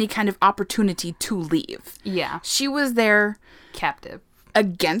given any kind of opportunity to leave. Yeah. She was there Captive.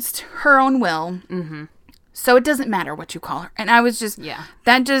 against her own will. So it doesn't matter what you call her. And I was just,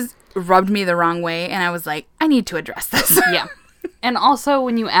 that just rubbed me the wrong way. And I was like, I need to address this. Yeah. And also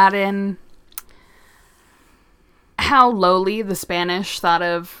when you add in how lowly the Spanish thought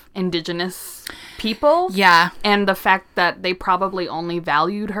of indigenous people. Yeah. And the fact that they probably only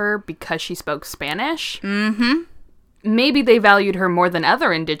valued her because she spoke Spanish. Mm-hmm. Maybe they valued her more than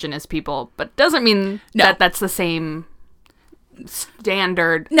other indigenous people, but doesn't mean that that's the same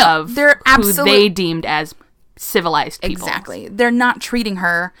standard of they're who they deemed as civilized people. Exactly. They're not treating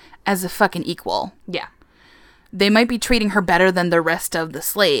her as a fucking equal. Yeah. They might be treating her better than the rest of the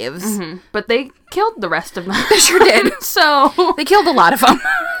slaves. Mm-hmm. But they killed the rest of them. They sure did. So they killed a lot of them.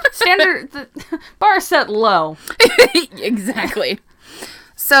 the bar set low. Exactly.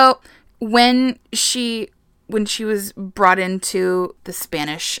 So when she was brought into the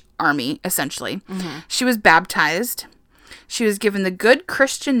Spanish army, essentially, she was baptized. She was given the good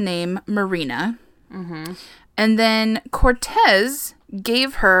Christian name Marina. Mm-hmm. And then Cortez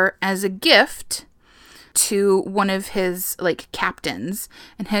gave her as a gift to one of his, captains.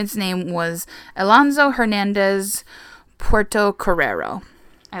 And his name was Alonso Hernandez Puerto Carrero.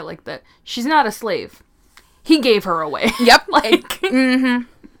 I like that. She's not a slave. He gave her away. Yep. Mm-hmm.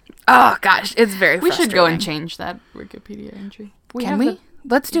 Oh, gosh. It's very We frustrating. should go and change that Wikipedia entry. Can we?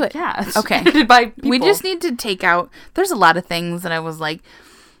 Let's do it. Yeah. It's okay. edited by people. We just need to take out... There's a lot of things that I was like,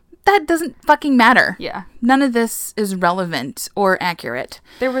 that doesn't fucking matter. Yeah. None of this is relevant or accurate.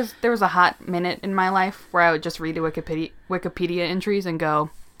 There was a hot minute in my life where I would just read the Wikipedia entries and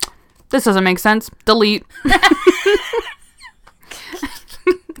go, this doesn't make sense. Delete. I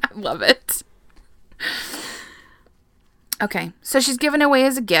love it. Okay, so she's given away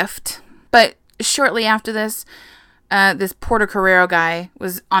as a gift, but shortly after this, this Puerto Carrero guy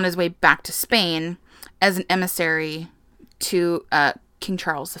was on his way back to Spain as an emissary to King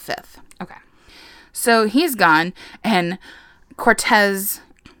Charles V. Okay. So he's gone, and Cortez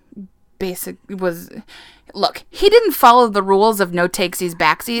look, he didn't follow the rules of no takesies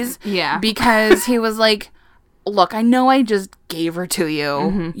backsies. Yeah. Because he was like, look, I know I just gave her to you.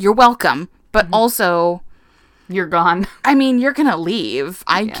 Mm-hmm. You're welcome. But also... You're gone. I mean, you're going to leave.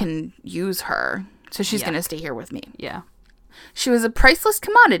 I can use her. So she's going to stay here with me. Yeah. She was a priceless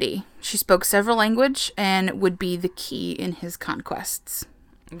commodity. She spoke several languages and would be the key in his conquests.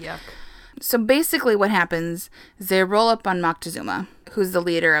 Yuck. So basically what happens is they roll up on Moctezuma, who's the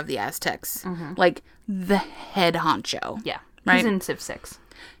leader of the Aztecs. Mm-hmm. Like, the head honcho. Yeah. Right? He's in Civ 6.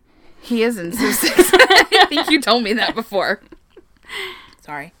 He is in Civ 6. I think you told me that before.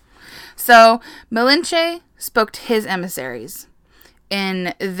 Sorry. So, Malinche spoke to his emissaries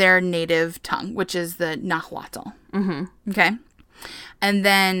in their native tongue, which is the Nahuatl. Mm-hmm. Okay? And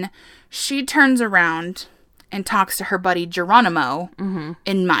then she turns around and talks to her buddy Geronimo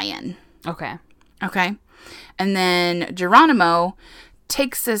in Mayan. Okay. Okay? And then Geronimo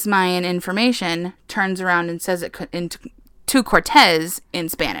takes this Mayan information, turns around and says it to Cortez in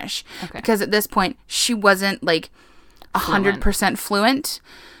Spanish. Okay. Because at this point, she wasn't 100% fluent.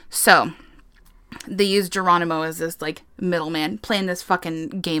 So they use Geronimo as this middleman, playing this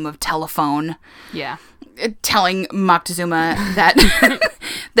fucking game of telephone. Yeah. Telling Moctezuma that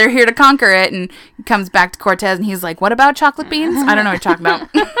they're here to conquer it, and comes back to Cortez and he's like, what about chocolate beans? I don't know what you're talking about.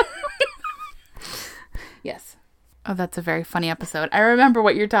 Yes. Oh, that's a very funny episode. I remember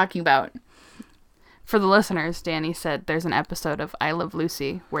what you're talking about. For the listeners, Danny said there's an episode of I Love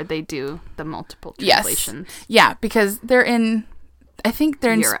Lucy where they do the multiple translations. Yes. Yeah, because they're in... I think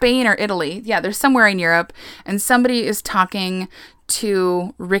they're in Europe. Spain or Italy. Yeah, they're somewhere in Europe. And somebody is talking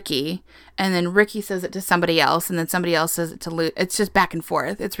to Ricky. And then Ricky says it to somebody else. And then somebody else says it to Lucy. It's just back and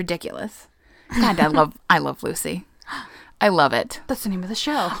forth. It's ridiculous. God, I love Lucy. I love it. That's the name of the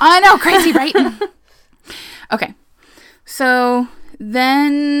show. I know. Crazy, right? Okay. So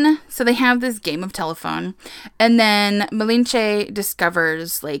they have this game of telephone. And then Malinche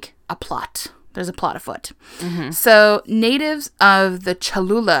discovers a plot. There's a plot afoot. Mm-hmm. So natives of the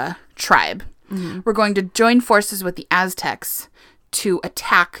Cholula tribe were going to join forces with the Aztecs to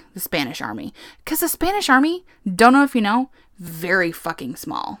attack the Spanish army. Because the Spanish army, don't know if you know, very fucking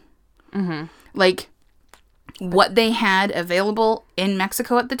small. Mm-hmm. What they had available in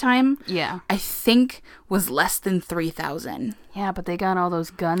Mexico at the time, I think was less than 3,000. Yeah, but they got all those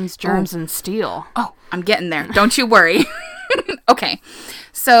guns, germs, and steel. Oh, I'm getting there. Don't you worry. Okay.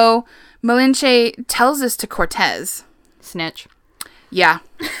 So... Malinche tells this to Cortez. Snitch. Yeah.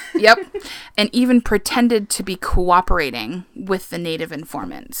 Yep. And even pretended to be cooperating with the native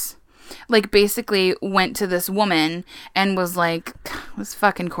informants. Basically went to this woman and was like, this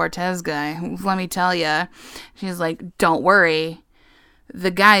fucking Cortez guy, let me tell you. She's like, don't worry.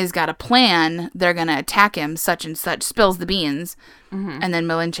 The guy's got a plan. They're going to attack him, such and such. Spills the beans. Mm-hmm. And then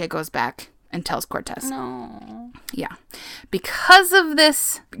Malinche goes back. and tells Cortez. No. Yeah. Because of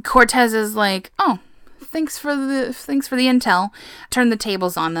this, Cortez is like, oh, thanks for the intel. Turned the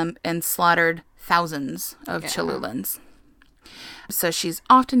tables on them and slaughtered thousands of Cholulans. So she's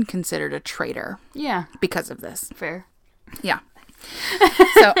often considered a traitor. Yeah. Because of this. Fair. Yeah.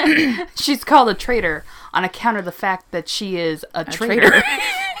 So she's called a traitor on account of the fact that she is a traitor.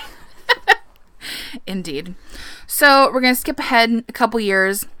 Indeed. So we're going to skip ahead a couple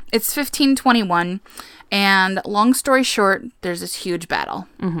years. It's 1521, and long story short, there's this huge battle.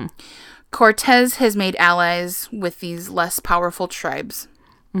 Mm-hmm. Cortez has made allies with these less powerful tribes.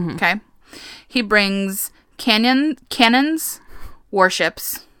 Mm-hmm. Okay? He brings cannons,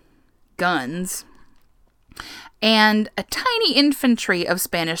 warships, guns, and a tiny infantry of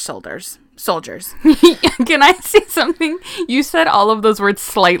Spanish soldiers. Can I say something? You said all of those words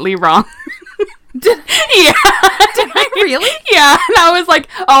slightly wrong. Did I really? Yeah, and I was like,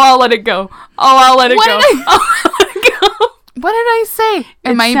 I'll let it go. I'll let it go. What did I say?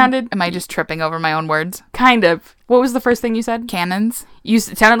 Am Sounded... I just tripping over my own words? Kind of. What was the first thing you said? Cannons?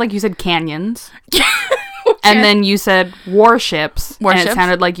 It sounded like you said canyons. And then you said warships. And it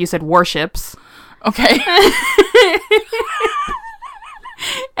sounded like you said warships. Okay.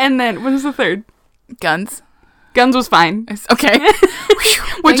 And then, what was the third? Guns. Guns was fine. Okay.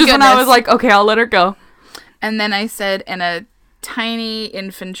 Which is when I was like, okay, I'll let her go. And then I said, in a tiny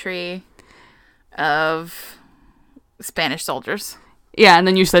infantry of Spanish soldiers. Yeah, and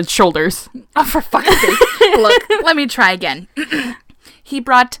then you said shoulders. Oh, for fuck's sake. Look, let me try again. He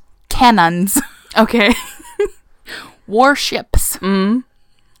brought cannons. Okay. Warships.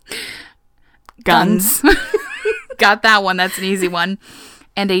 Guns. Got that one. That's an easy one.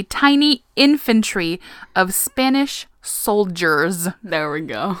 And a tiny infantry of Spanish soldiers. There we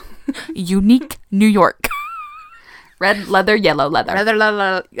go. Unique New York. Red leather, yellow leather.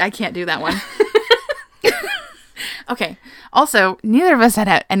 I can't do that one. Okay. Also, neither of us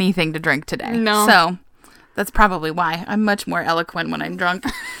had anything to drink today. No. So, that's probably why. I'm much more eloquent when I'm drunk.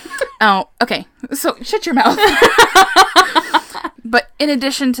 Oh, okay. So, shut your mouth. But in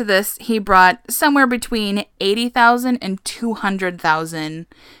addition to this, he brought somewhere between 80,000 and 200,000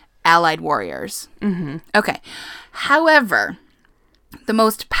 allied warriors. Mm-hmm. Okay. However, the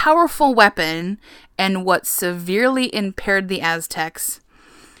most powerful weapon and what severely impaired the Aztecs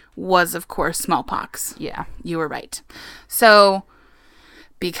was, of course, smallpox. Yeah. You were right. So,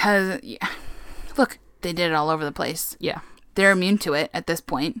 because, look, they did it all over the place. Yeah. They're immune to it at this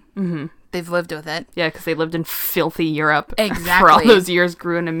point. Mm-hmm. They've lived with it. Yeah, because they lived in filthy Europe. Exactly. For all those years,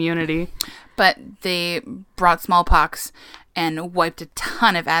 grew an immunity. But they brought smallpox and wiped a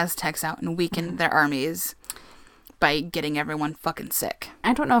ton of Aztecs out and weakened their armies by getting everyone fucking sick.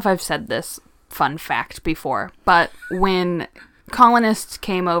 I don't know if I've said this fun fact before, but when colonists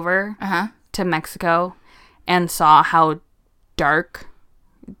came over to Mexico and saw how dark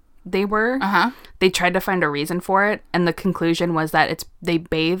they were, they tried to find a reason for it, and the conclusion was that they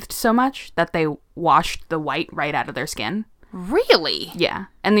bathed so much that they washed the white right out of their skin. Really? Yeah.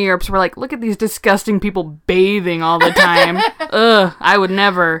 And the Europeans were like, look at these disgusting people bathing all the time. Ugh, I would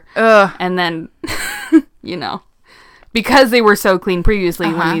never. Ugh. And then, because they were so clean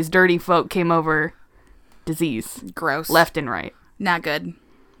previously, when these dirty folk came over, disease. Gross. Left and right. Not good.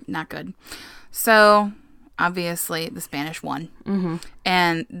 Not good. So, obviously, the Spanish won. Mm-hmm.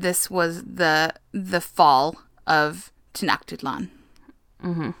 And this was the fall of Tenochtitlan.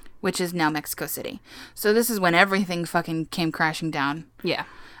 Mm-hmm. Which is now Mexico City. So this is when everything fucking came crashing down. Yeah.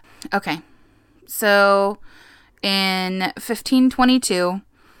 Okay. So in 1522,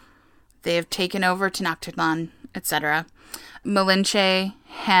 they have taken over Tenochtitlan, etc. Malinche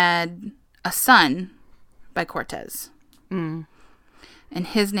had a son by Cortez. Mm. And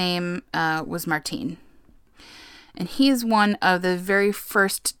his name was Martin. And he is one of the very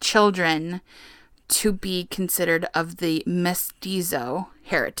first children to be considered of the mestizo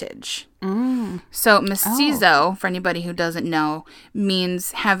heritage. Mm. So mestizo, for anybody who doesn't know,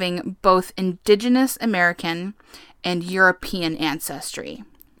 means having both indigenous American and European ancestry.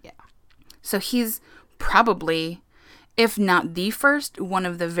 Yeah. So he's probably, if not the first, one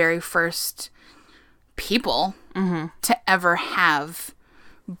of the very first people to ever have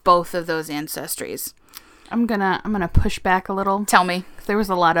both of those ancestries. I'm gonna push back a little. Tell me. There was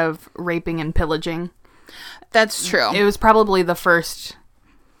a lot of raping and pillaging. That's true. It was probably the first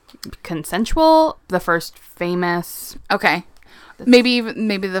consensual, the first famous. Okay. Maybe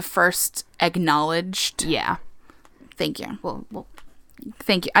the first acknowledged. Yeah. Thank you. Well,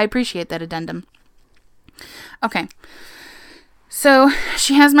 thank you. I appreciate that addendum. Okay. So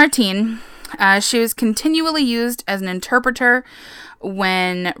she has Martin. She was continually used as an interpreter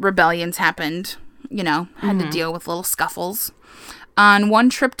when rebellions happened, had to deal with little scuffles. On one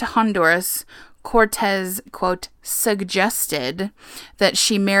trip to Honduras, Cortez, quote, suggested that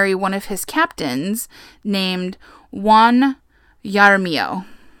she marry one of his captains named Juan Jaramillo.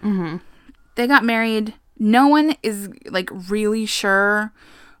 Mm-hmm. They got married. No one is, really sure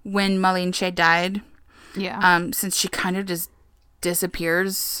when Malinche died. Yeah. Since she kind of just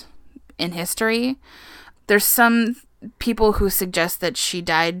disappears in history. There's some people who suggest that she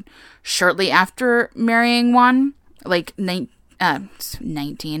died shortly after marrying Juan,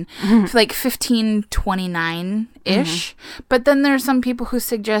 1529-ish. But then there's some people who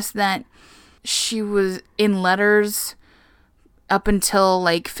suggest that she was in letters up until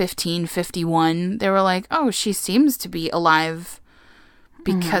 1551. They were like, oh, she seems to be alive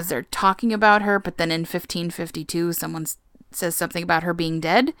because they're talking about her. But then in 1552, someone says something about her being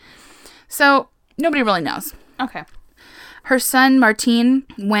dead. So nobody really knows. Okay. Her son, Martin,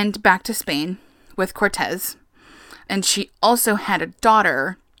 went back to Spain with Cortez. And she also had a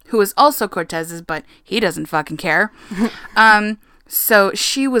daughter who was also Cortez's, but he doesn't fucking care. So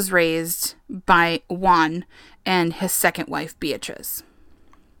she was raised by Juan and his second wife, Beatriz.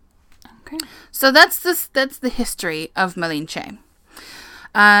 Okay. So that's the history of Malinche.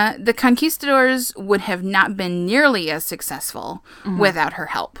 The conquistadors would have not been nearly as successful without her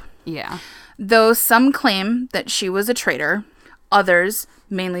help. Yeah. Though some claim that she was a traitor, others,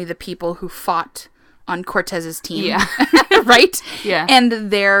 mainly the people who fought on Cortez's team, Yeah. right? Yeah.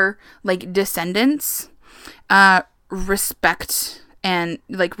 And their descendants respect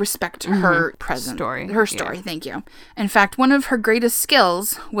her presence. Her story, Yeah. thank you. In fact, one of her greatest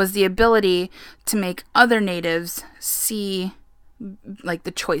skills was the ability to make other natives see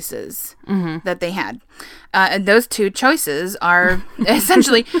the choices that they had. And those two choices are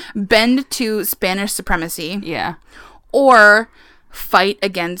essentially bend to Spanish supremacy. Yeah. Or fight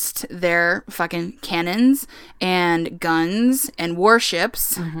against their fucking cannons and guns and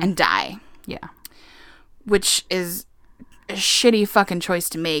warships and die. Yeah. Which is a shitty fucking choice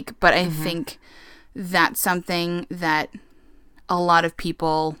to make, but I think that's something that a lot of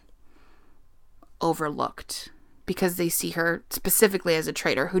people overlooked because they see her specifically as a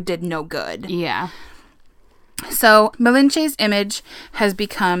traitor who did no good. Yeah. So, Malinche's image has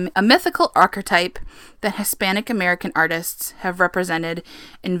become a mythical archetype that Hispanic American artists have represented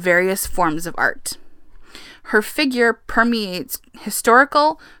in various forms of art. Her figure permeates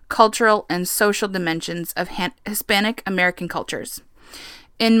historical, cultural, and social dimensions of Hispanic American cultures.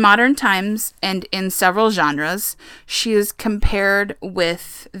 In modern times and in several genres, she is compared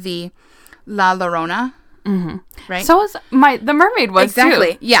with the La Llorona. Right? So was the mermaid was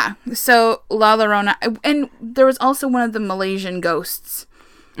exactly. too. Yeah. So La Llorona, and there was also one of the Malaysian ghosts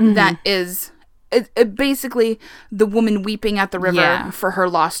that is it basically the woman weeping at the river for her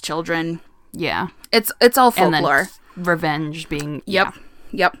lost children. Yeah. It's all folklore. And then revenge being Yep.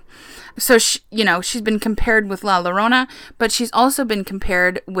 So she's been compared with La Llorona, but she's also been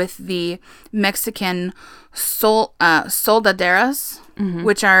compared with the Mexican soldaderas,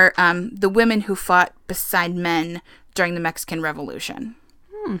 which are the women who fought beside men during the Mexican Revolution.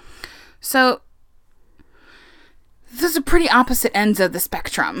 So those are pretty opposite ends of the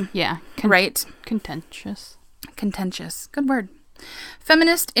spectrum. Yeah. Right? Contentious. Good word.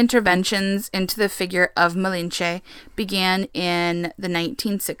 Feminist interventions into the figure of Malinche began in the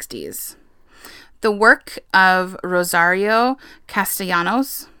 1960s. The work of Rosario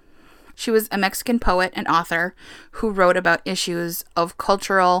Castellanos, she was a Mexican poet and author who wrote about issues of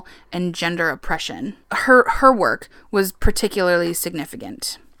cultural and gender oppression. Her work was particularly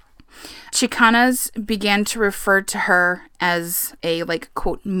significant. Chicanas began to refer to her as a,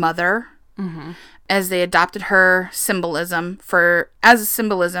 quote, mother, as they adopted her symbolism for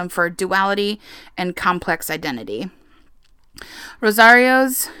duality and complex identity.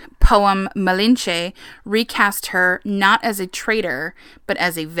 Rosario's poem Malinche recast her not as a traitor, but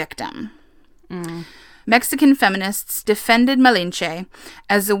as a victim. Mexican feminists defended Malinche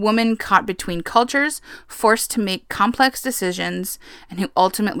as a woman caught between cultures, forced to make complex decisions, and who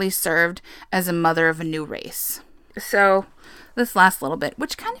ultimately served as a mother of a new race. So, this last little bit,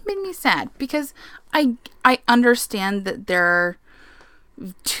 which kind of made me sad, because I understand that there are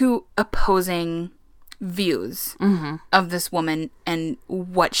two opposing views of this woman and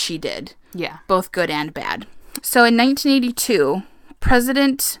what she did. Yeah. Both good and bad. So in 1982,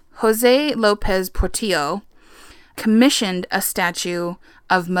 President Jose Lopez Portillo commissioned a statue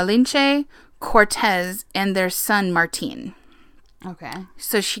of Malinche, Cortez, and their son Martin. Okay.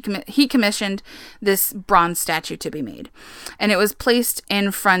 So he commissioned this bronze statue to be made. And it was placed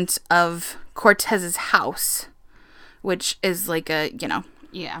in front of Cortez's house, which is like a, you know,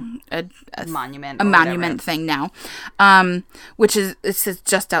 Yeah. a Monument. a or monument whatever. thing now, which is, it sits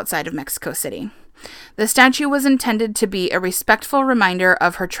just outside of Mexico City. The statue was intended to be a respectful reminder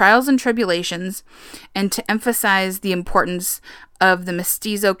of her trials and tribulations and to emphasize the importance of the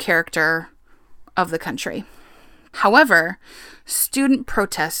mestizo character of the country. However, student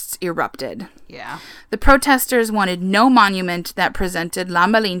protests erupted. Yeah. The protesters wanted no monument that presented La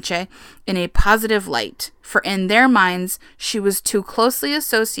Malinche in a positive light, for in their minds, she was too closely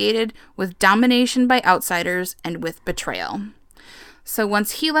associated with domination by outsiders and with betrayal. So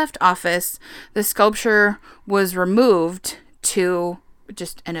once he left office, the sculpture was removed to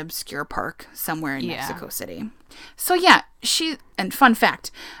just an obscure park somewhere in Mexico City. So yeah, and fun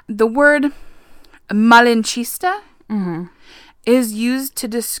fact, the word malinchista is used to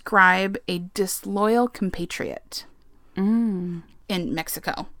describe a disloyal compatriot in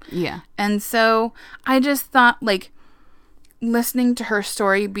Mexico. Yeah. And so I just thought, like, listening to her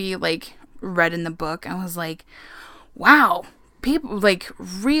story be, like, read in the book, I was like, wow, people, like,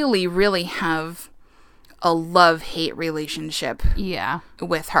 really, really have a love-hate relationship Yeah.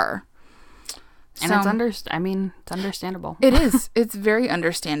 with her. And So- it's understandable. It is. It's very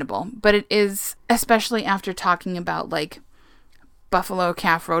understandable. But it is, especially after talking about, like, Buffalo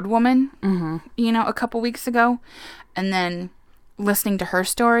Calf Road Woman, you know, a couple weeks ago, and then listening to her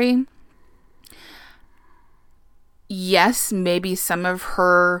story. Yes, maybe some of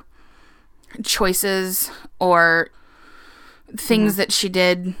her choices or things that she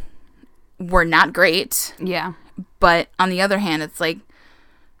did were not great. Yeah. But on the other hand, it's like,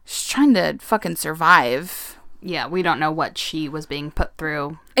 she's trying to fucking survive. Yeah, we don't know what she was being put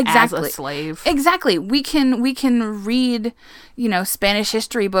through Exactly. as a slave. Exactly. We can read, you know, Spanish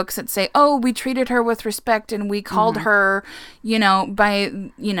history books that say, oh, we treated her with respect and we called her, you know, by,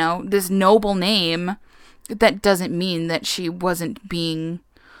 you know, this noble name. That doesn't mean that she wasn't being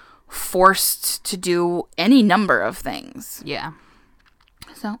forced to do any number of things. Yeah.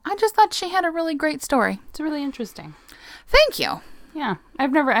 So I just thought she had a really great story. It's really interesting. Thank you. Yeah.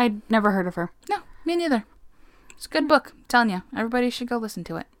 I'd never heard of her. No, me neither. It's a good book. I'm telling you. Everybody should go listen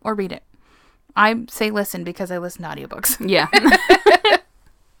to it or read it. I say listen because I listen to audiobooks. Yeah.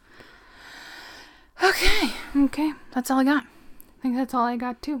 Okay. Okay. That's all I got. I think that's all I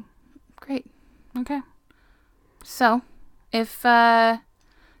got too. Great. Okay. So, if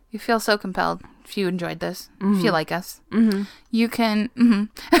you feel so compelled, if you enjoyed this, if you like us, you can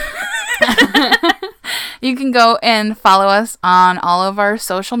you can go and follow us on all of our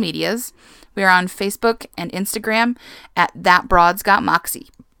social medias. We are on Facebook and Instagram at That Broad's Got Moxie.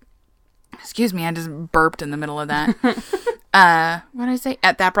 Excuse me, I just burped in the middle of that. What did I say?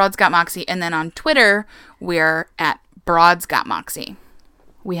 At That Broad's Got Moxie. And then on Twitter, we're at Broad's Got Moxie.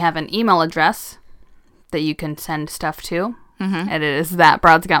 We have an email address that you can send stuff to. And it is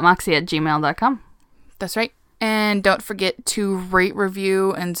thatbroadsgotmoxie@gmail.com. That's right. And don't forget to rate,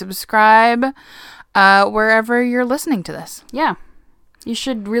 review, and subscribe wherever you're listening to this. Yeah. You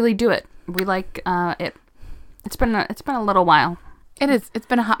should really do it. We like it. It's been a little while It is. It's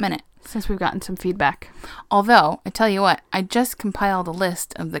been a hot minute. since we've gotten some feedback. Although, I tell you what, I just compiled a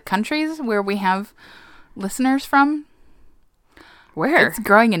list of the countries where we have listeners from. Where? It's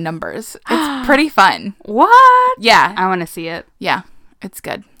growing in numbers. It's pretty fun. What? Yeah. I want to see it. Yeah. It's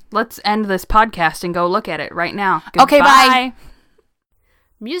good. Let's end this podcast and go look at it right now. Okay, bye.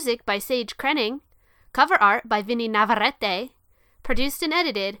 Music by Sage Krenning. Cover art by Vinny Navarrete. Produced and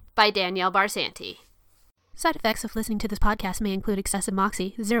edited by Danielle Barsanti. Side effects of listening to this podcast may include excessive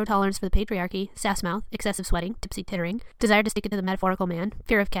moxie, zero tolerance for the patriarchy, sass mouth, excessive sweating, tipsy tittering, desire to stick it to the metaphorical man,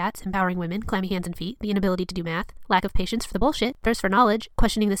 fear of cats, empowering women, clammy hands and feet, the inability to do math, lack of patience for the bullshit, thirst for knowledge,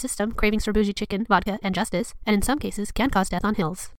 questioning the system, cravings for bougie chicken, vodka, and justice, and in some cases can cause death on hills.